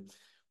is really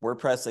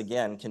WordPress,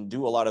 again, can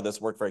do a lot of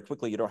this work very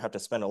quickly. You don't have to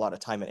spend a lot of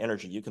time and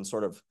energy. You can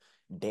sort of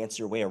dance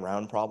your way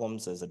around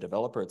problems as a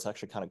developer. It's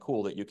actually kind of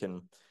cool that you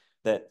can,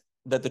 that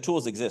the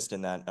tools exist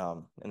in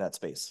that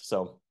space.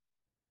 So,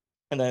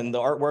 and then the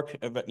artwork,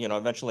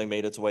 eventually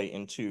made its way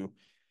into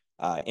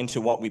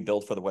what we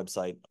built for the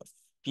website.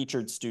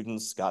 Featured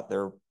students got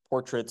their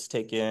portraits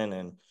taken,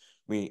 and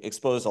we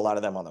exposed a lot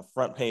of them on the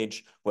front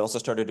page. We also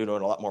started doing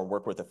a lot more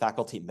work with the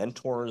faculty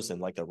mentors and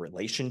like the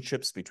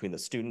relationships between the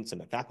students and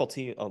the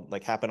faculty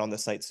like happen on the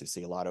site. So you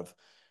see a lot of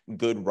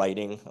good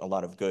writing, a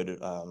lot of good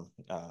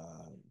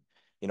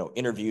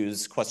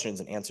interviews, questions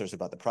and answers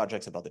about the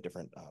projects, about the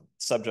different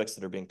subjects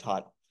that are being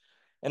taught.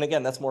 And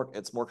again, it's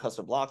more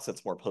custom blocks,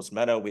 it's more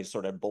post-meta. We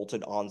sort of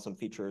bolted on some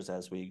features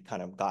as we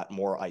kind of got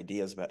more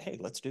ideas about, hey,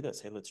 let's do this,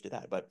 hey, let's do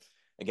that. But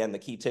again, the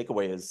key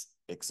takeaway is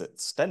it's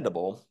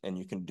extendable and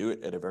you can do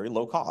it at a very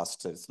low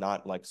cost. It's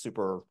not like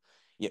super,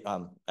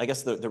 I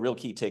guess the real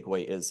key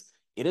takeaway is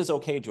it is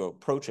okay to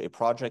approach a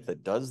project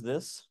that does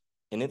this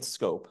in its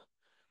scope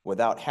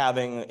without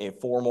having a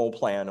formal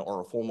plan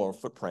or a formal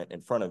footprint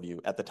in front of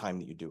you at the time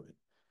that you do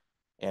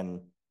it.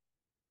 And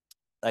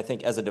I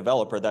think as a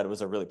developer, that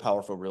was a really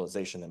powerful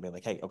realization and be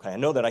like, hey, okay, I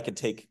know that I could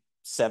take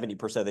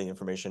 70% of the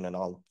information and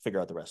I'll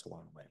figure out the rest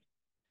along the way.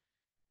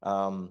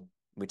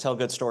 We tell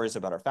good stories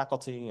about our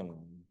faculty and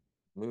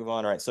move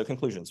on. All right, so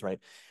conclusions, right?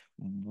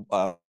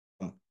 I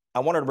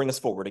wanted to bring this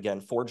forward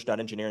again,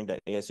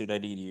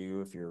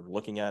 forge.engineering.asu.edu. If you're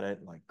looking at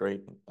it, like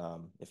great.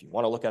 If you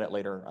want to look at it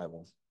later, I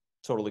will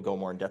totally go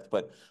more in depth,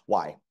 but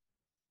why?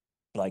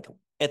 Like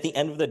at the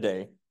end of the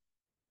day,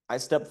 I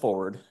stepped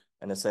forward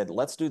and I said,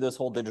 let's do this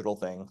whole digital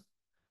thing.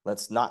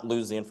 Let's not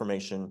lose the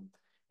information.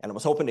 And I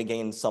was hoping to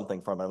gain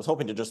something from it. I was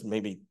hoping to just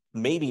maybe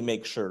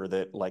make sure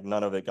that like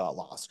none of it got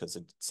lost, because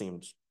it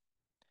seemed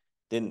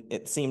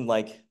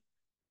like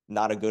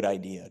not a good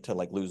idea to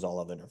like lose all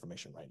of the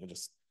information, right? It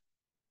just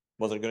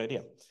wasn't a good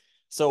idea.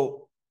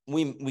 So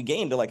we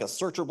gained like a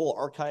searchable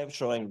archive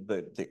showing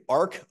the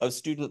arc of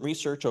student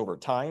research over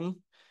time.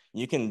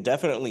 You can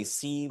definitely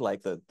see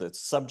like the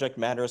subject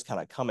matters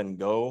kind of come and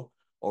go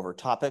over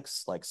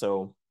topics. Like,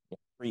 so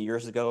 3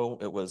 years ago,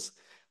 it was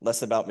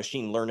less about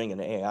machine learning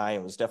and AI.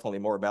 It was definitely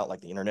more about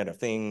like the Internet of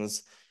Things.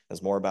 It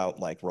was more about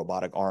like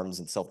robotic arms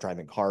and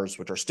self-driving cars,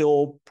 which are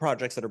still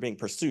projects that are being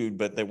pursued,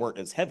 but they weren't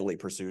as heavily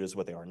pursued as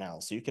what they are now.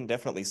 So you can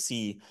definitely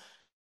see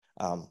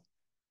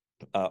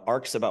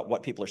arcs about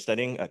what people are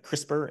studying.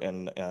 CRISPR,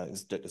 and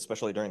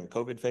especially during the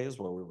COVID phase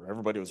where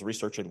everybody was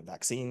researching the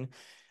vaccine.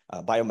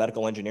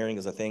 Biomedical engineering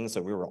is a thing,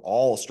 so we were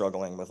all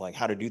struggling with like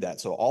how to do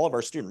that. So all of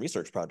our student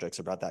research projects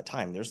about that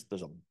time, there's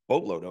a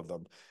boatload of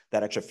them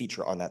that actually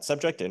feature on that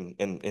subject and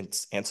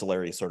its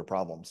ancillary sort of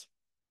problems.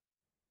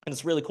 And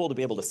it's really cool to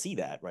be able to see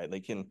that, right? They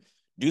can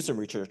do some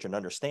research and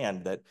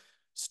understand that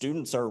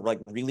students are like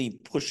really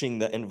pushing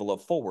the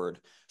envelope forward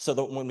so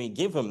that when we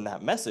give them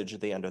that message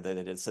at the end of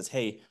it, it says,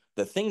 hey,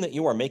 the thing that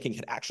you are making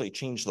can actually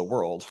change the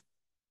world.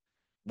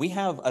 We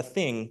have a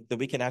thing that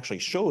we can actually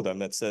show them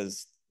that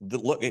says,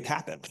 look, it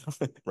happened,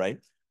 right?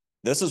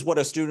 This is what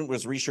a student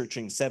was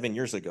researching 7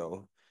 years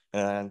ago.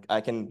 And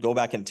I can go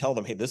back and tell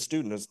them, hey, this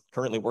student is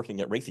currently working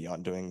at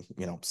Raytheon doing,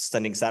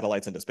 sending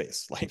satellites into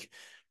space. Like,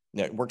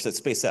 it works at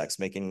SpaceX,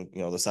 making,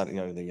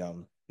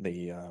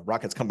 the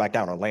rockets come back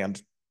down or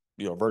land,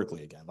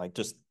 vertically again. Like,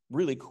 just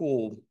really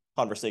cool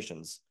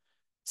conversations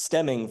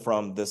stemming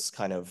from this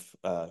kind of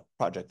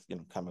project,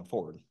 coming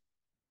forward.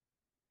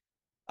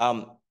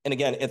 And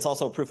again, it's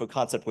also a proof of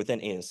concept within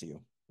ASU,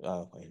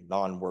 a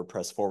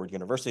non-WordPress forward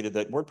university,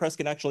 that WordPress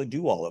can actually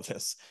do all of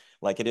this.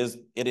 Like it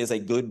is a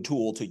good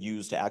tool to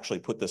use to actually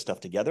put this stuff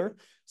together.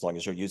 As long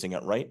as you're using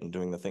it right and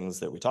doing the things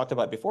that we talked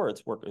about before,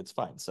 it's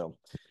fine. So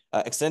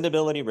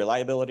extendability,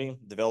 reliability,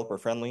 developer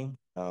friendly,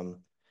 and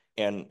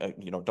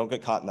don't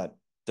get caught in that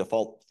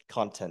default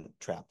content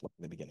trap in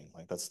the beginning.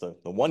 Like that's the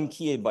one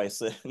key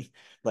advice.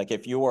 Like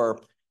if you are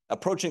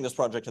approaching this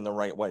project in the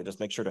right way, just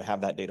make sure to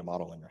have that data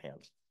model in your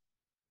hand.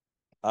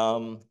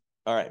 All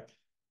right.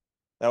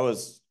 That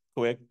was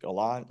quick, a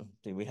lot.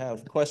 Do we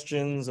have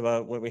questions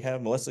about what we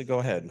have? Melissa, go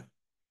ahead.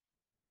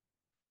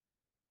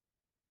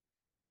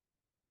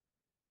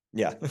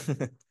 Yeah.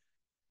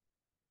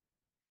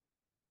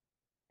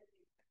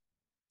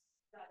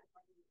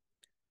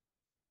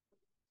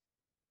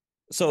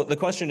 So the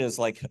question is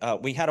like,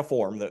 we had a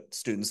form that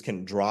students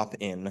can drop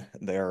in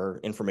their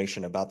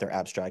information about their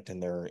abstract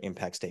and their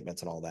impact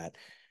statements and all that.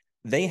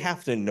 They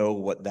have to know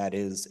what that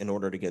is in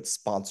order to get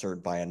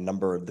sponsored by a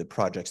number of the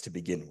projects to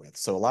begin with.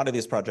 So a lot of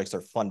these projects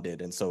are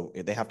funded, and so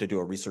they have to do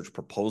a research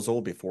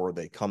proposal before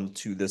they come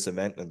to this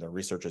event and their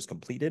research is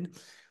completed.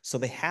 So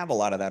they have a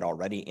lot of that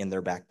already in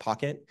their back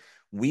pocket.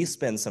 We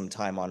spend some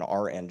time on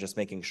our end just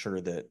making sure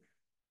that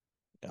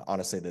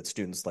honestly that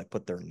students like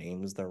put their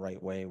names the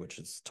right way, which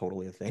is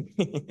totally a thing.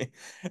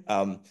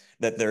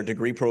 That their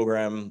degree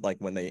program, like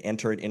when they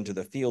enter it into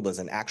the field, as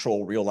an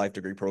actual real life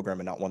degree program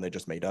and not one they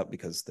just made up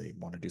because they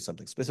want to do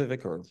something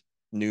specific or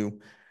new.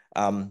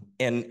 And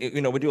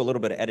we do a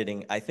little bit of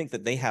editing. I think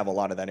that they have a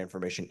lot of that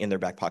information in their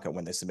back pocket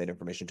when they submit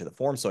information to the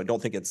form. So I don't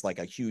think it's like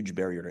a huge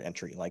barrier to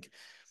entry. Like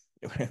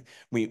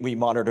we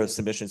monitor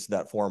submissions to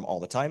that form all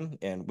the time,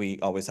 and we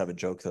always have a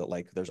joke that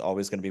like there's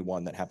always going to be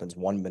one that happens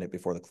 1 minute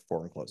before the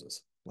form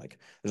closes. Like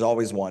there's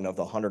always one of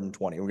the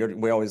 120.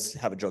 We always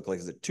have a joke like,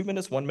 is it 2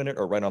 minutes, 1 minute,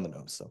 or right on the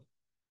nose? So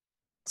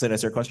does that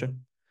answer your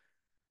question?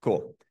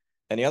 Cool.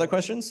 Any other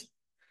questions?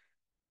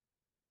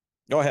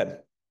 Go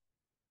ahead.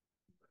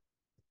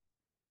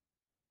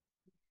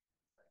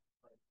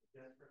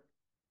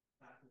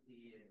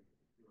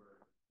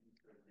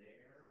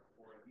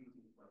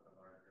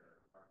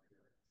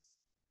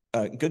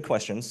 Good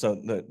question. So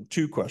the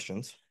two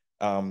questions.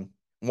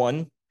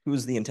 One,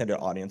 who's the intended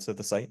audience of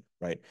the site,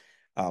 right?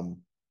 Um,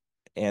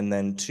 and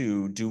then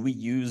two, do we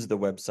use the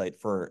website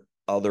for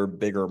other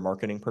bigger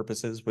marketing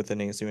purposes within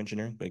ASU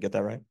engineering? Did I get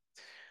that right?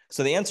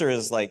 So the answer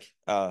is like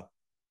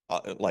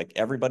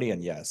everybody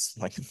and yes,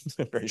 like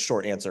a very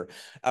short answer.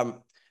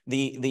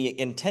 The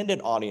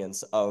intended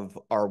audience of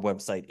our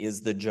website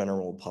is the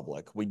general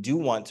public. We do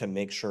want to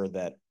make sure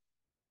that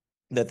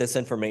this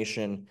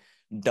information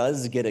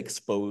does get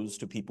exposed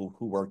to people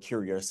who are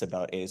curious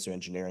about ASU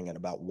engineering and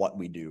about what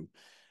we do.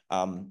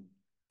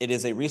 It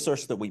is a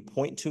resource that we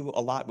point to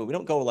a lot, but we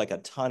don't go like a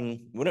ton.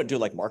 We don't do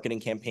like marketing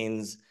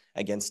campaigns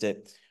against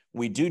it.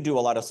 We do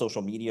a lot of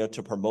social media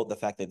to promote the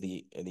fact that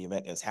the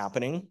event is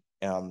happening.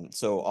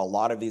 So a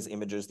lot of these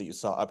images that you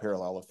saw up here,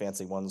 all the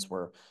fancy ones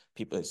where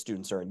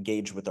students are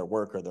engaged with their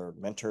work or their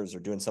mentors are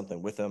doing something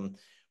with them.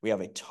 We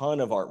have a ton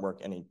of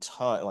artwork and a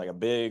ton, like a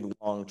big,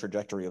 long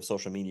trajectory of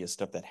social media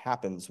stuff that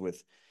happens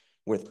with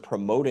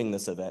promoting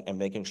this event and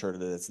making sure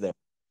that it's there.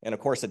 And of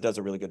course, it does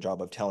a really good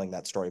job of telling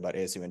that story about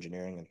ASU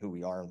engineering and who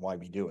we are and why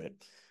we do it.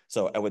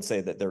 So I would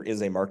say that there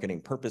is a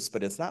marketing purpose,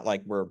 but it's not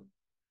like we're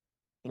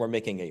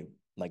making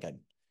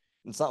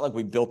it's not like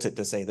we built it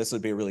to say this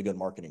would be a really good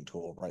marketing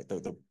tool, right?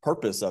 The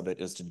purpose of it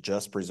is to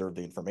just preserve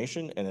the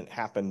information. And it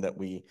happened that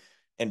we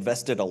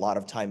invested a lot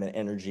of time and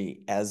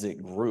energy as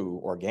it grew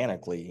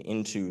organically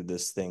into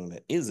this thing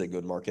that is a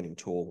good marketing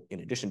tool, in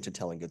addition to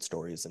telling good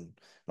stories and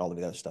all of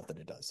the other stuff that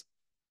it does.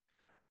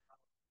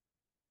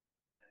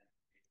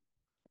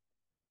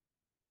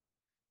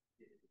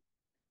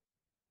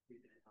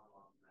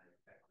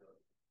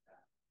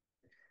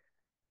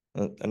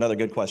 Another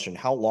good question.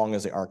 How long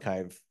is the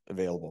archive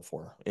available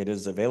for? It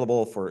is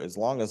available for as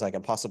long as I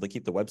can possibly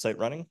keep the website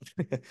running.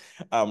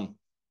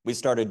 We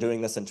started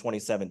doing this in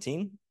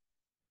 2017.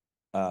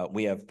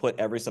 We have put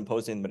every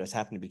symposium that has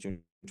happened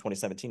between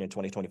 2017 and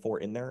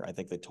 2024 in there. I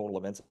think the total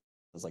events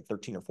was like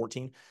 13 or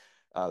 14.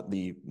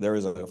 There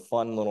is a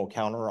fun little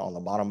counter on the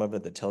bottom of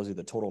it that tells you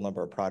the total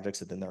number of projects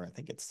within there. I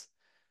think I'll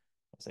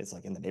say it's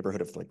like in the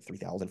neighborhood of like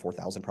 3,000,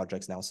 4,000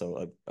 projects now.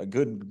 So a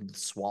good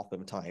swath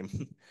of time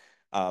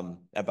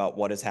about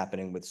what is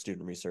happening with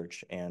student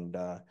research. And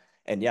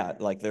yeah,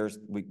 like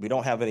we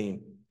don't have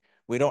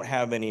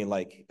any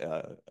like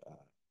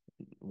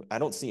I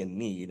don't see a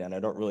need, and I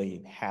don't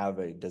really have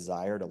a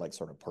desire to like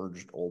sort of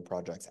purge old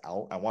projects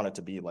out. I want it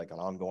to be like an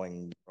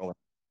ongoing.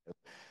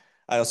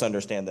 I also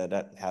understand that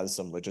that has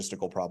some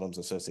logistical problems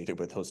associated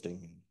with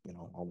hosting,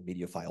 all the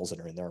media files that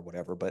are in there or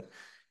whatever, but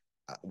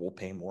we'll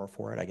pay more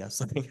for it, I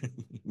guess.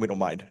 We don't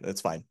mind.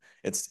 It's fine.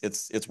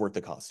 It's worth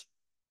the cost.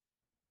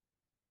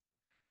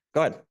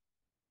 Go ahead.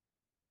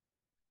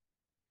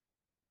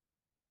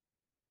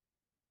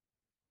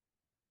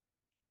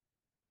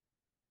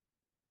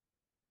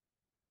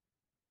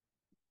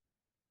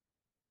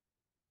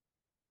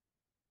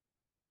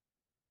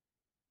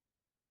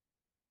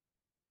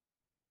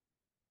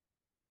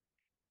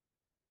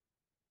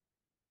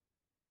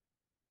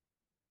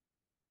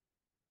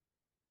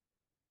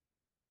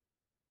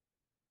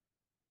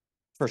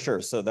 For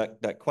sure. So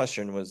that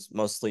question was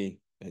mostly,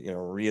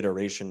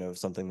 reiteration of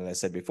something that I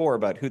said before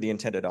about who the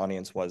intended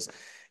audience was,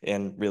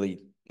 and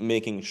really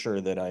making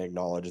sure that I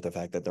acknowledge the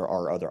fact that there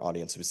are other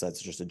audiences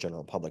besides just a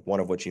general public, one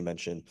of which you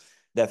mentioned.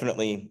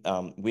 Definitely,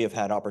 we have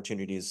had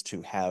opportunities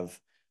to have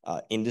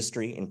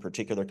industry in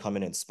particular come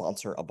in and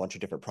sponsor a bunch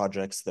of different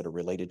projects that are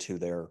related to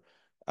their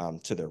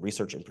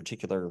research in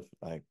particular,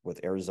 like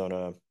with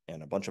Arizona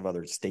and a bunch of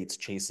other states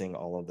chasing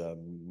all of the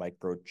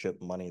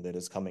microchip money that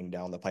is coming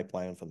down the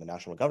pipeline from the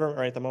national government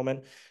right at the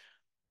moment.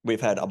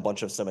 We've had a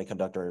bunch of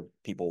semiconductor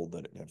people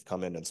that have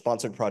come in and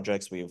sponsored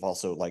projects. We've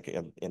also, like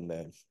in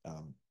the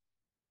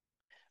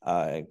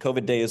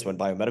COVID days when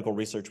biomedical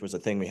research was a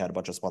thing, we had a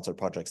bunch of sponsored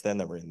projects then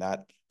that were in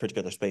that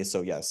particular space.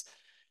 So yes,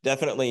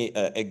 definitely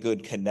a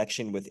good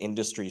connection with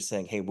industry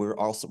saying, hey,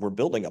 we're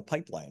building a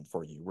pipeline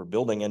for you. We're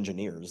building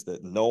engineers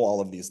that know all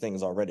of these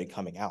things already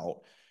coming out.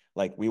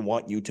 Like, we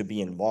want you to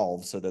be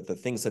involved so that the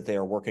things that they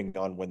are working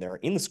on when they're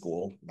in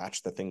school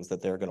match the things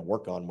that they're going to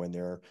work on when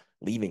they're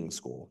leaving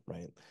school,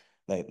 right?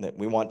 That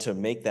we want to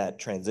make that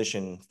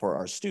transition for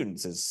our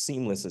students as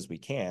seamless as we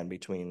can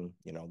between,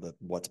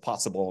 what's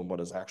possible and what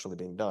is actually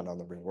being done on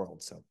the real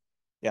world. So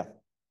yeah,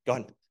 go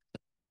ahead.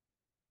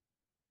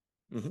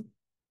 Mm-hmm.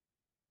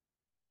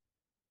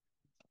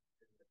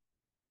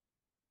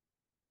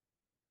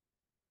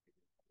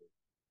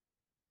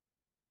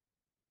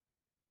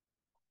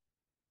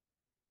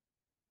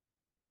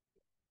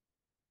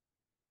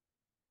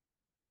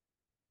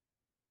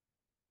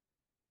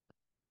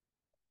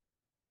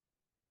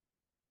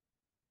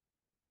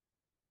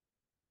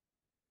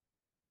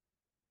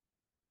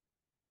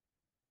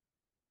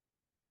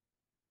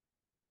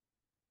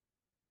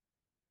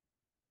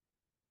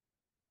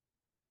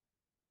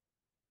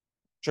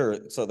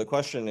 Sure. So the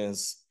question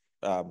is,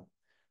 um,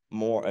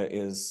 more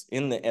is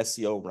in the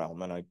SEO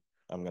realm, and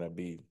I'm going to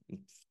be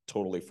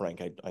totally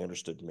frank. I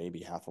understood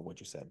maybe half of what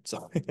you said.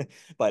 So,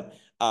 but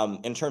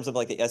in terms of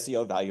like the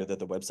SEO value that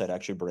the website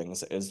actually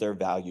brings, is there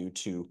value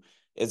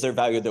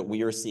that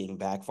we are seeing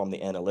back from the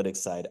analytics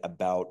side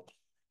about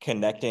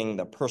connecting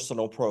the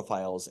personal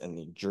profiles and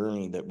the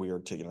journey that we are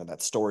to,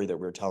 that story that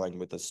we're telling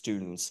with the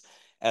students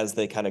as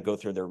they kind of go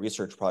through their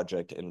research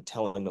project and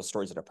telling those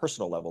stories at a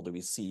personal level? Do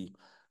we see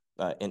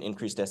an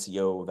increased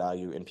SEO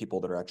value in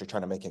people that are actually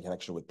trying to make a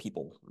connection with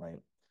people, right?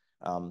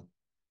 Um,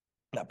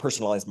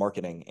 Personalized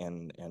marketing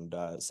and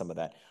some of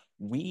that.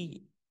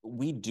 We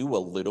do a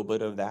little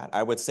bit of that.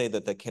 I would say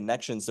that the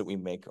connections that we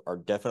make are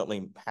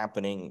definitely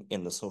happening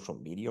in the social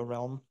media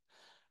realm,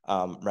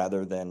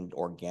 rather than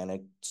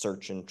organic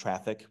search and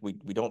traffic. We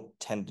don't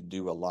tend to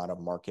do a lot of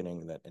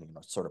marketing that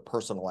sort of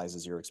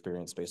personalizes your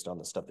experience based on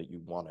the stuff that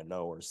you want to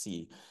know or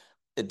see.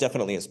 It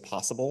definitely is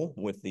possible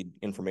with the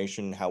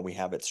information, how we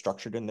have it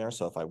structured in there.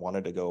 So if I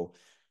wanted to go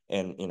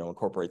and,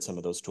 incorporate some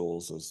of those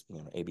tools as,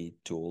 A/B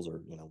tools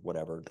or,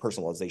 whatever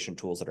personalization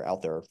tools that are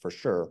out there, for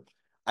sure,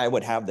 I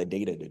would have the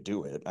data to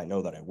do it. I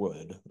know that I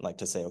would like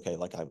to say, okay,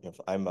 like if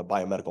I'm a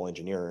biomedical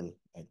engineer and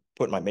I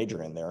put my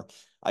major in there,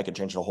 I could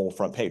change the whole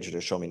front page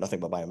to show me nothing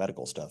but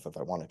biomedical stuff if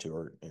I wanted to,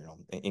 or,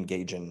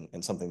 engage in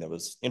something that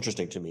was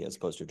interesting to me as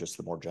opposed to just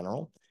the more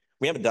general.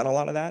 We haven't done a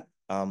lot of that.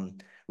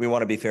 We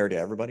want to be fair to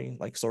everybody,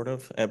 like, sort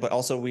of, but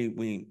also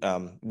we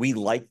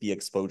like the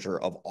exposure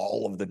of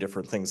all of the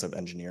different things of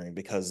engineering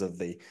because of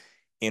the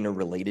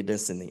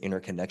interrelatedness and the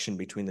interconnection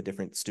between the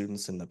different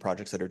students and the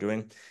projects that are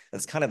doing.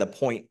 That's kind of the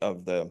point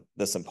of the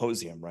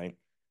symposium, right?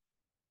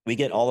 We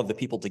get all of the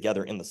people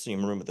together in the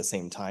same room at the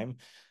same time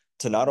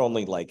to not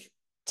only like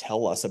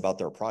tell us about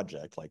their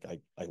project. Like,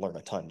 I learn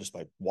a ton just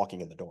by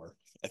walking in the door.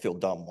 I feel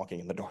dumb walking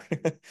in the door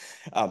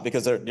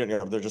because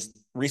they're just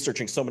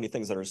researching so many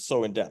things that are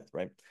so in depth,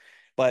 right?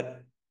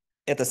 But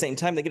at the same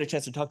time, they get a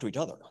chance to talk to each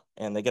other,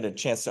 and they get a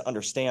chance to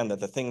understand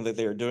that the thing that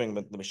they're doing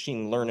with the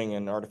machine learning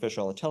and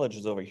artificial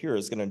intelligence over here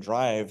is going to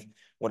drive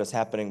what is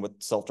happening with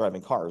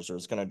self-driving cars, or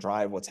it's going to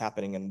drive what's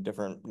happening in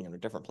different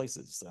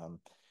places.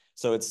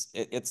 So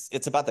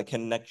it's about the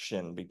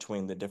connection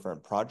between the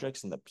different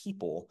projects and the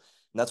people.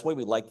 And that's why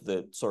we like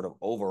the sort of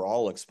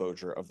overall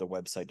exposure of the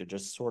website to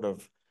just sort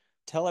of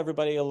tell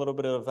everybody a little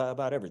bit of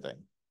about everything.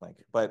 Like,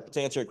 but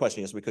to answer your question,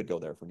 yes, we could go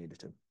there if we needed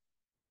to. You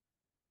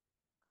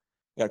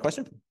got a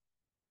question?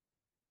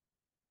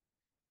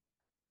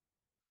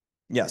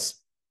 Yes.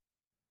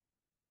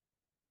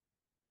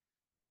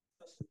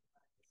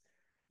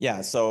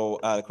 Yeah, so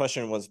the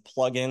question was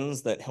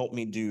plugins that help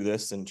me do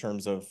this in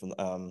terms of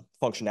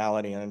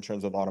functionality and in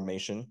terms of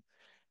automation.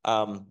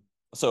 Um,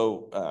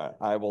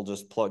 I will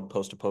just plug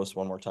post to post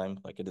one more time.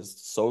 Like it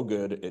is so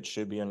good, it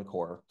should be in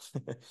core.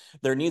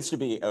 There needs to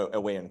be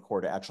a way in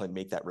core to actually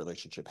make that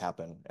relationship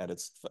happen at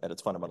its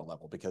fundamental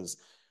level, because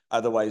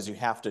otherwise you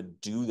have to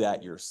do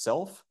that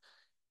yourself.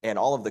 And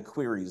all of the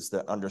queries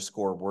that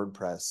underscore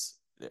WordPress,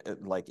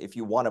 like if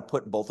you want to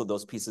put both of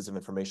those pieces of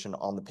information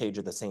on the page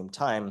at the same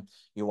time,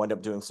 you wind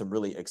up doing some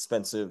really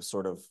expensive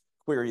sort of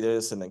query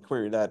this and then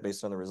query that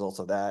based on the results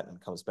of that and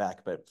comes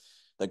back. But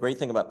the great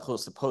thing about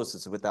post to post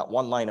is with that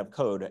one line of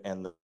code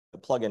and the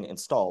plugin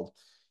installed,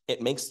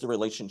 it makes the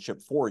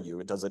relationship for you.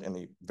 It does it in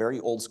a very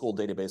old school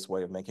database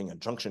way of making a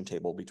junction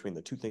table between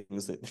the two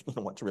things that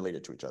you want to relate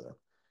it to each other.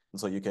 And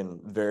so you can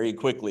very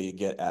quickly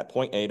get at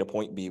point A to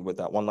point B with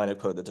that one line of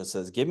code that just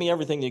says, give me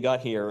everything you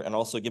got here, and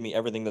also give me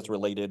everything that's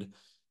related,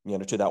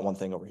 to that one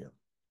thing over here.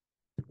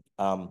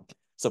 So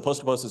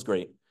post to post is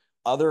great.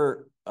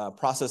 Other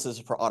processes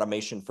for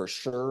automation for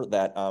sure,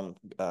 that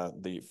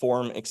the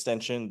form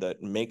extension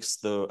that makes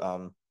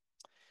that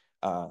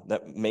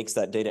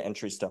data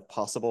entry stuff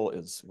possible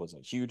was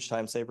a huge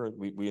time saver.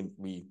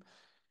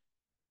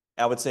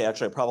 I would say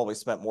actually I probably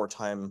spent more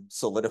time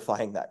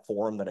solidifying that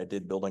form than I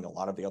did building a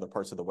lot of the other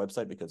parts of the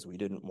website, because we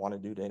didn't want to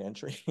do data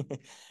entry.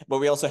 But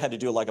we also had to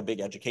do like a big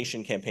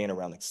education campaign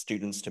around like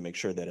students to make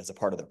sure that as a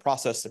part of the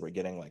process that we're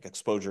getting like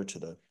exposure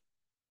to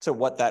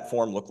what that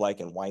form looked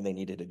like and why they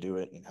needed to do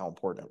it and how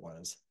important it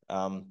was.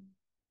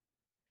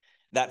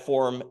 That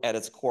form at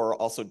its core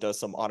also does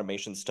some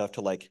automation stuff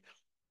to like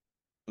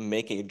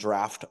make a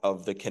draft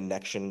of the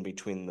connection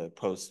between the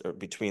post or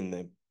between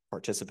the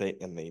participant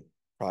and the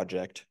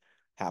project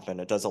happen.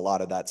 It does a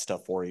lot of that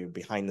stuff for you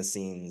behind the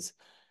scenes.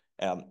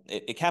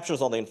 It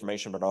captures all the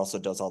information, but also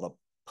does all the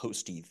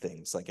posty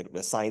things. Like it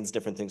assigns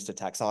different things to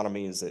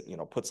taxonomies. It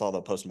puts all the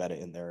post meta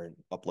in there and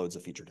uploads a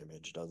featured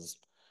image. Does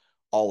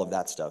all of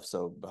that stuff.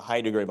 So a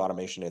high degree of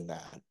automation in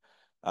that.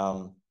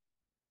 I'm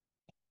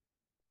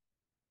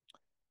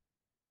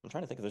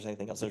trying to think if there's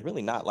anything else. There's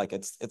really not. Like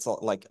it's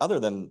like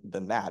other than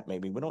that,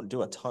 maybe we don't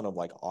do a ton of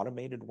like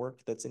automated work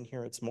that's in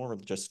here. It's more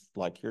of just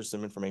like here's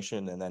some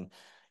information, and then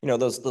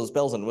those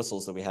bells and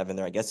whistles that we have in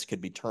there, I guess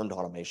could be termed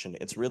automation.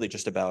 It's really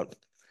just about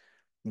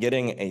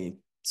getting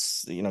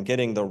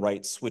getting the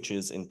right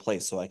switches in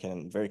place so I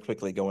can very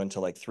quickly go into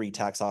like 3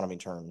 taxonomy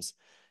terms,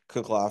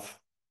 click off,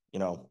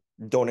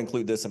 don't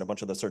include this in a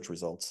bunch of the search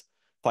results,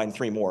 find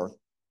 3 more,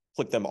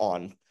 click them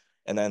on,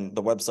 and then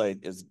the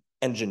website is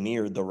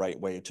engineered the right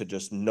way to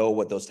just know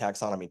what those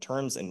taxonomy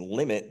terms and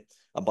limit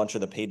a bunch of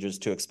the pages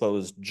to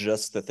expose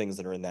just the things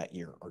that are in that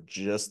year or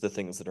just the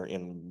things that are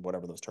in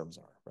whatever those terms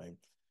are, right?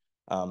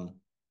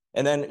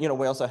 And then,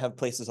 we also have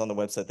places on the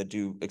website that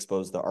do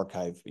expose the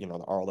archive,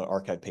 all the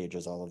archive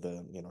pages, all of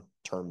the,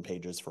 term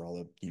pages for all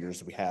the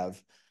years we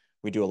have.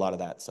 We do a lot of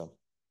that. So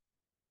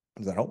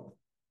does that help?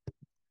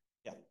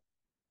 Yeah.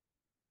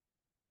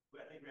 I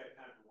think we have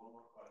time for one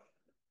more question.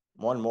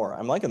 One more.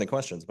 I'm liking the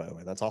questions, by the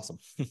way. That's awesome.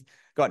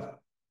 Go ahead.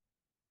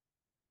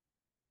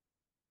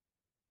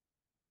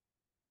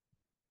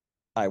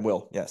 I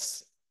will.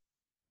 Yes.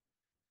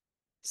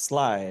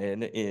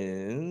 Slide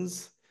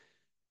is,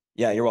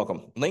 yeah, you're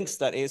welcome.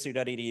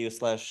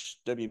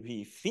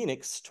 links.asu.edu/WP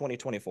Phoenix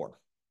 2024.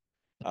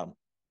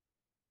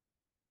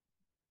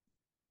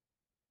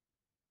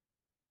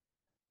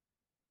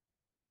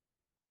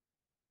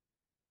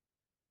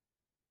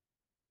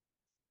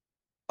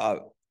 Uh,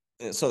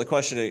 so the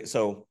question,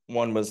 so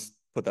one was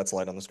put that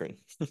slide on the screen.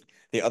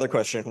 The other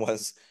question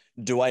was,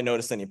 do I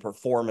notice any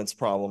performance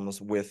problems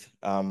with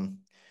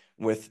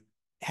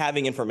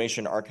having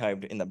information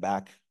archived in the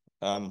back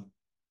of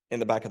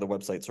the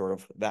website, sort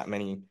of that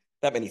many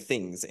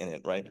things in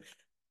it, right?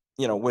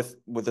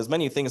 With as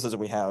many things as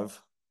we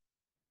have,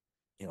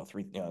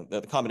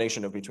 the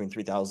combination of between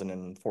 3,000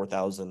 and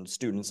 4,000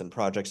 students and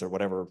projects or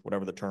whatever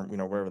the term,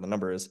 wherever the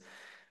number is.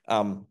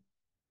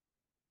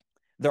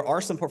 There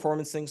are some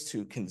performance things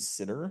to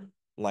consider.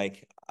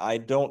 Like I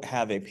don't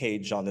have a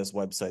page on this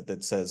website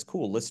that says,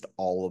 cool, list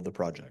all of the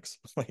projects.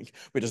 Like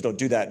we just don't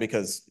do that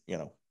because,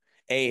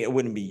 A, it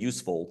wouldn't be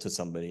useful to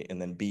somebody. And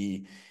then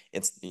B,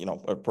 it's,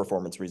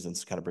 performance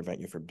reasons kind of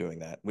prevent you from doing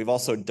that. We've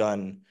also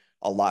done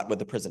a lot with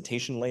the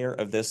presentation layer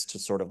of this to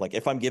sort of like,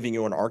 if I'm giving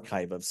you an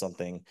archive of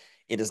something,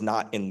 it is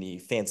not in the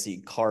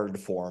fancy card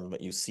form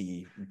that you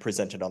see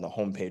presented on the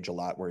homepage a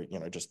lot where,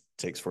 it just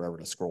takes forever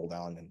to scroll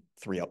down and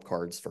 3 up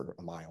cards for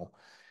a mile.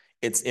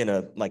 it's in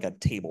a like a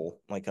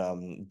table, like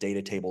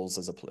data tables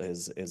is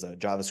a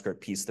JavaScript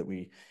piece that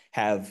we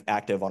have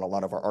active on a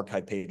lot of our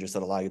archive pages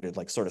that allow you to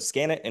like sort of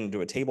scan it and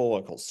do a table,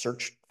 like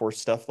search for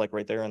stuff like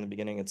right there in the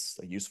beginning. It's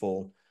a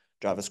useful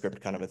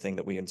JavaScript kind of a thing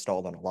that we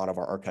installed on a lot of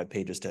our archive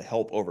pages to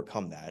help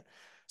overcome that.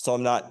 So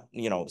I'm not,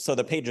 so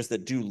the pages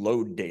that do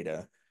load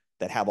data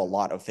that have a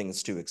lot of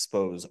things to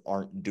expose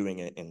aren't doing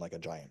it in like a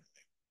giant.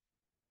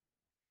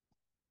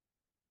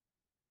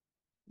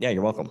 Yeah,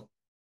 you're welcome.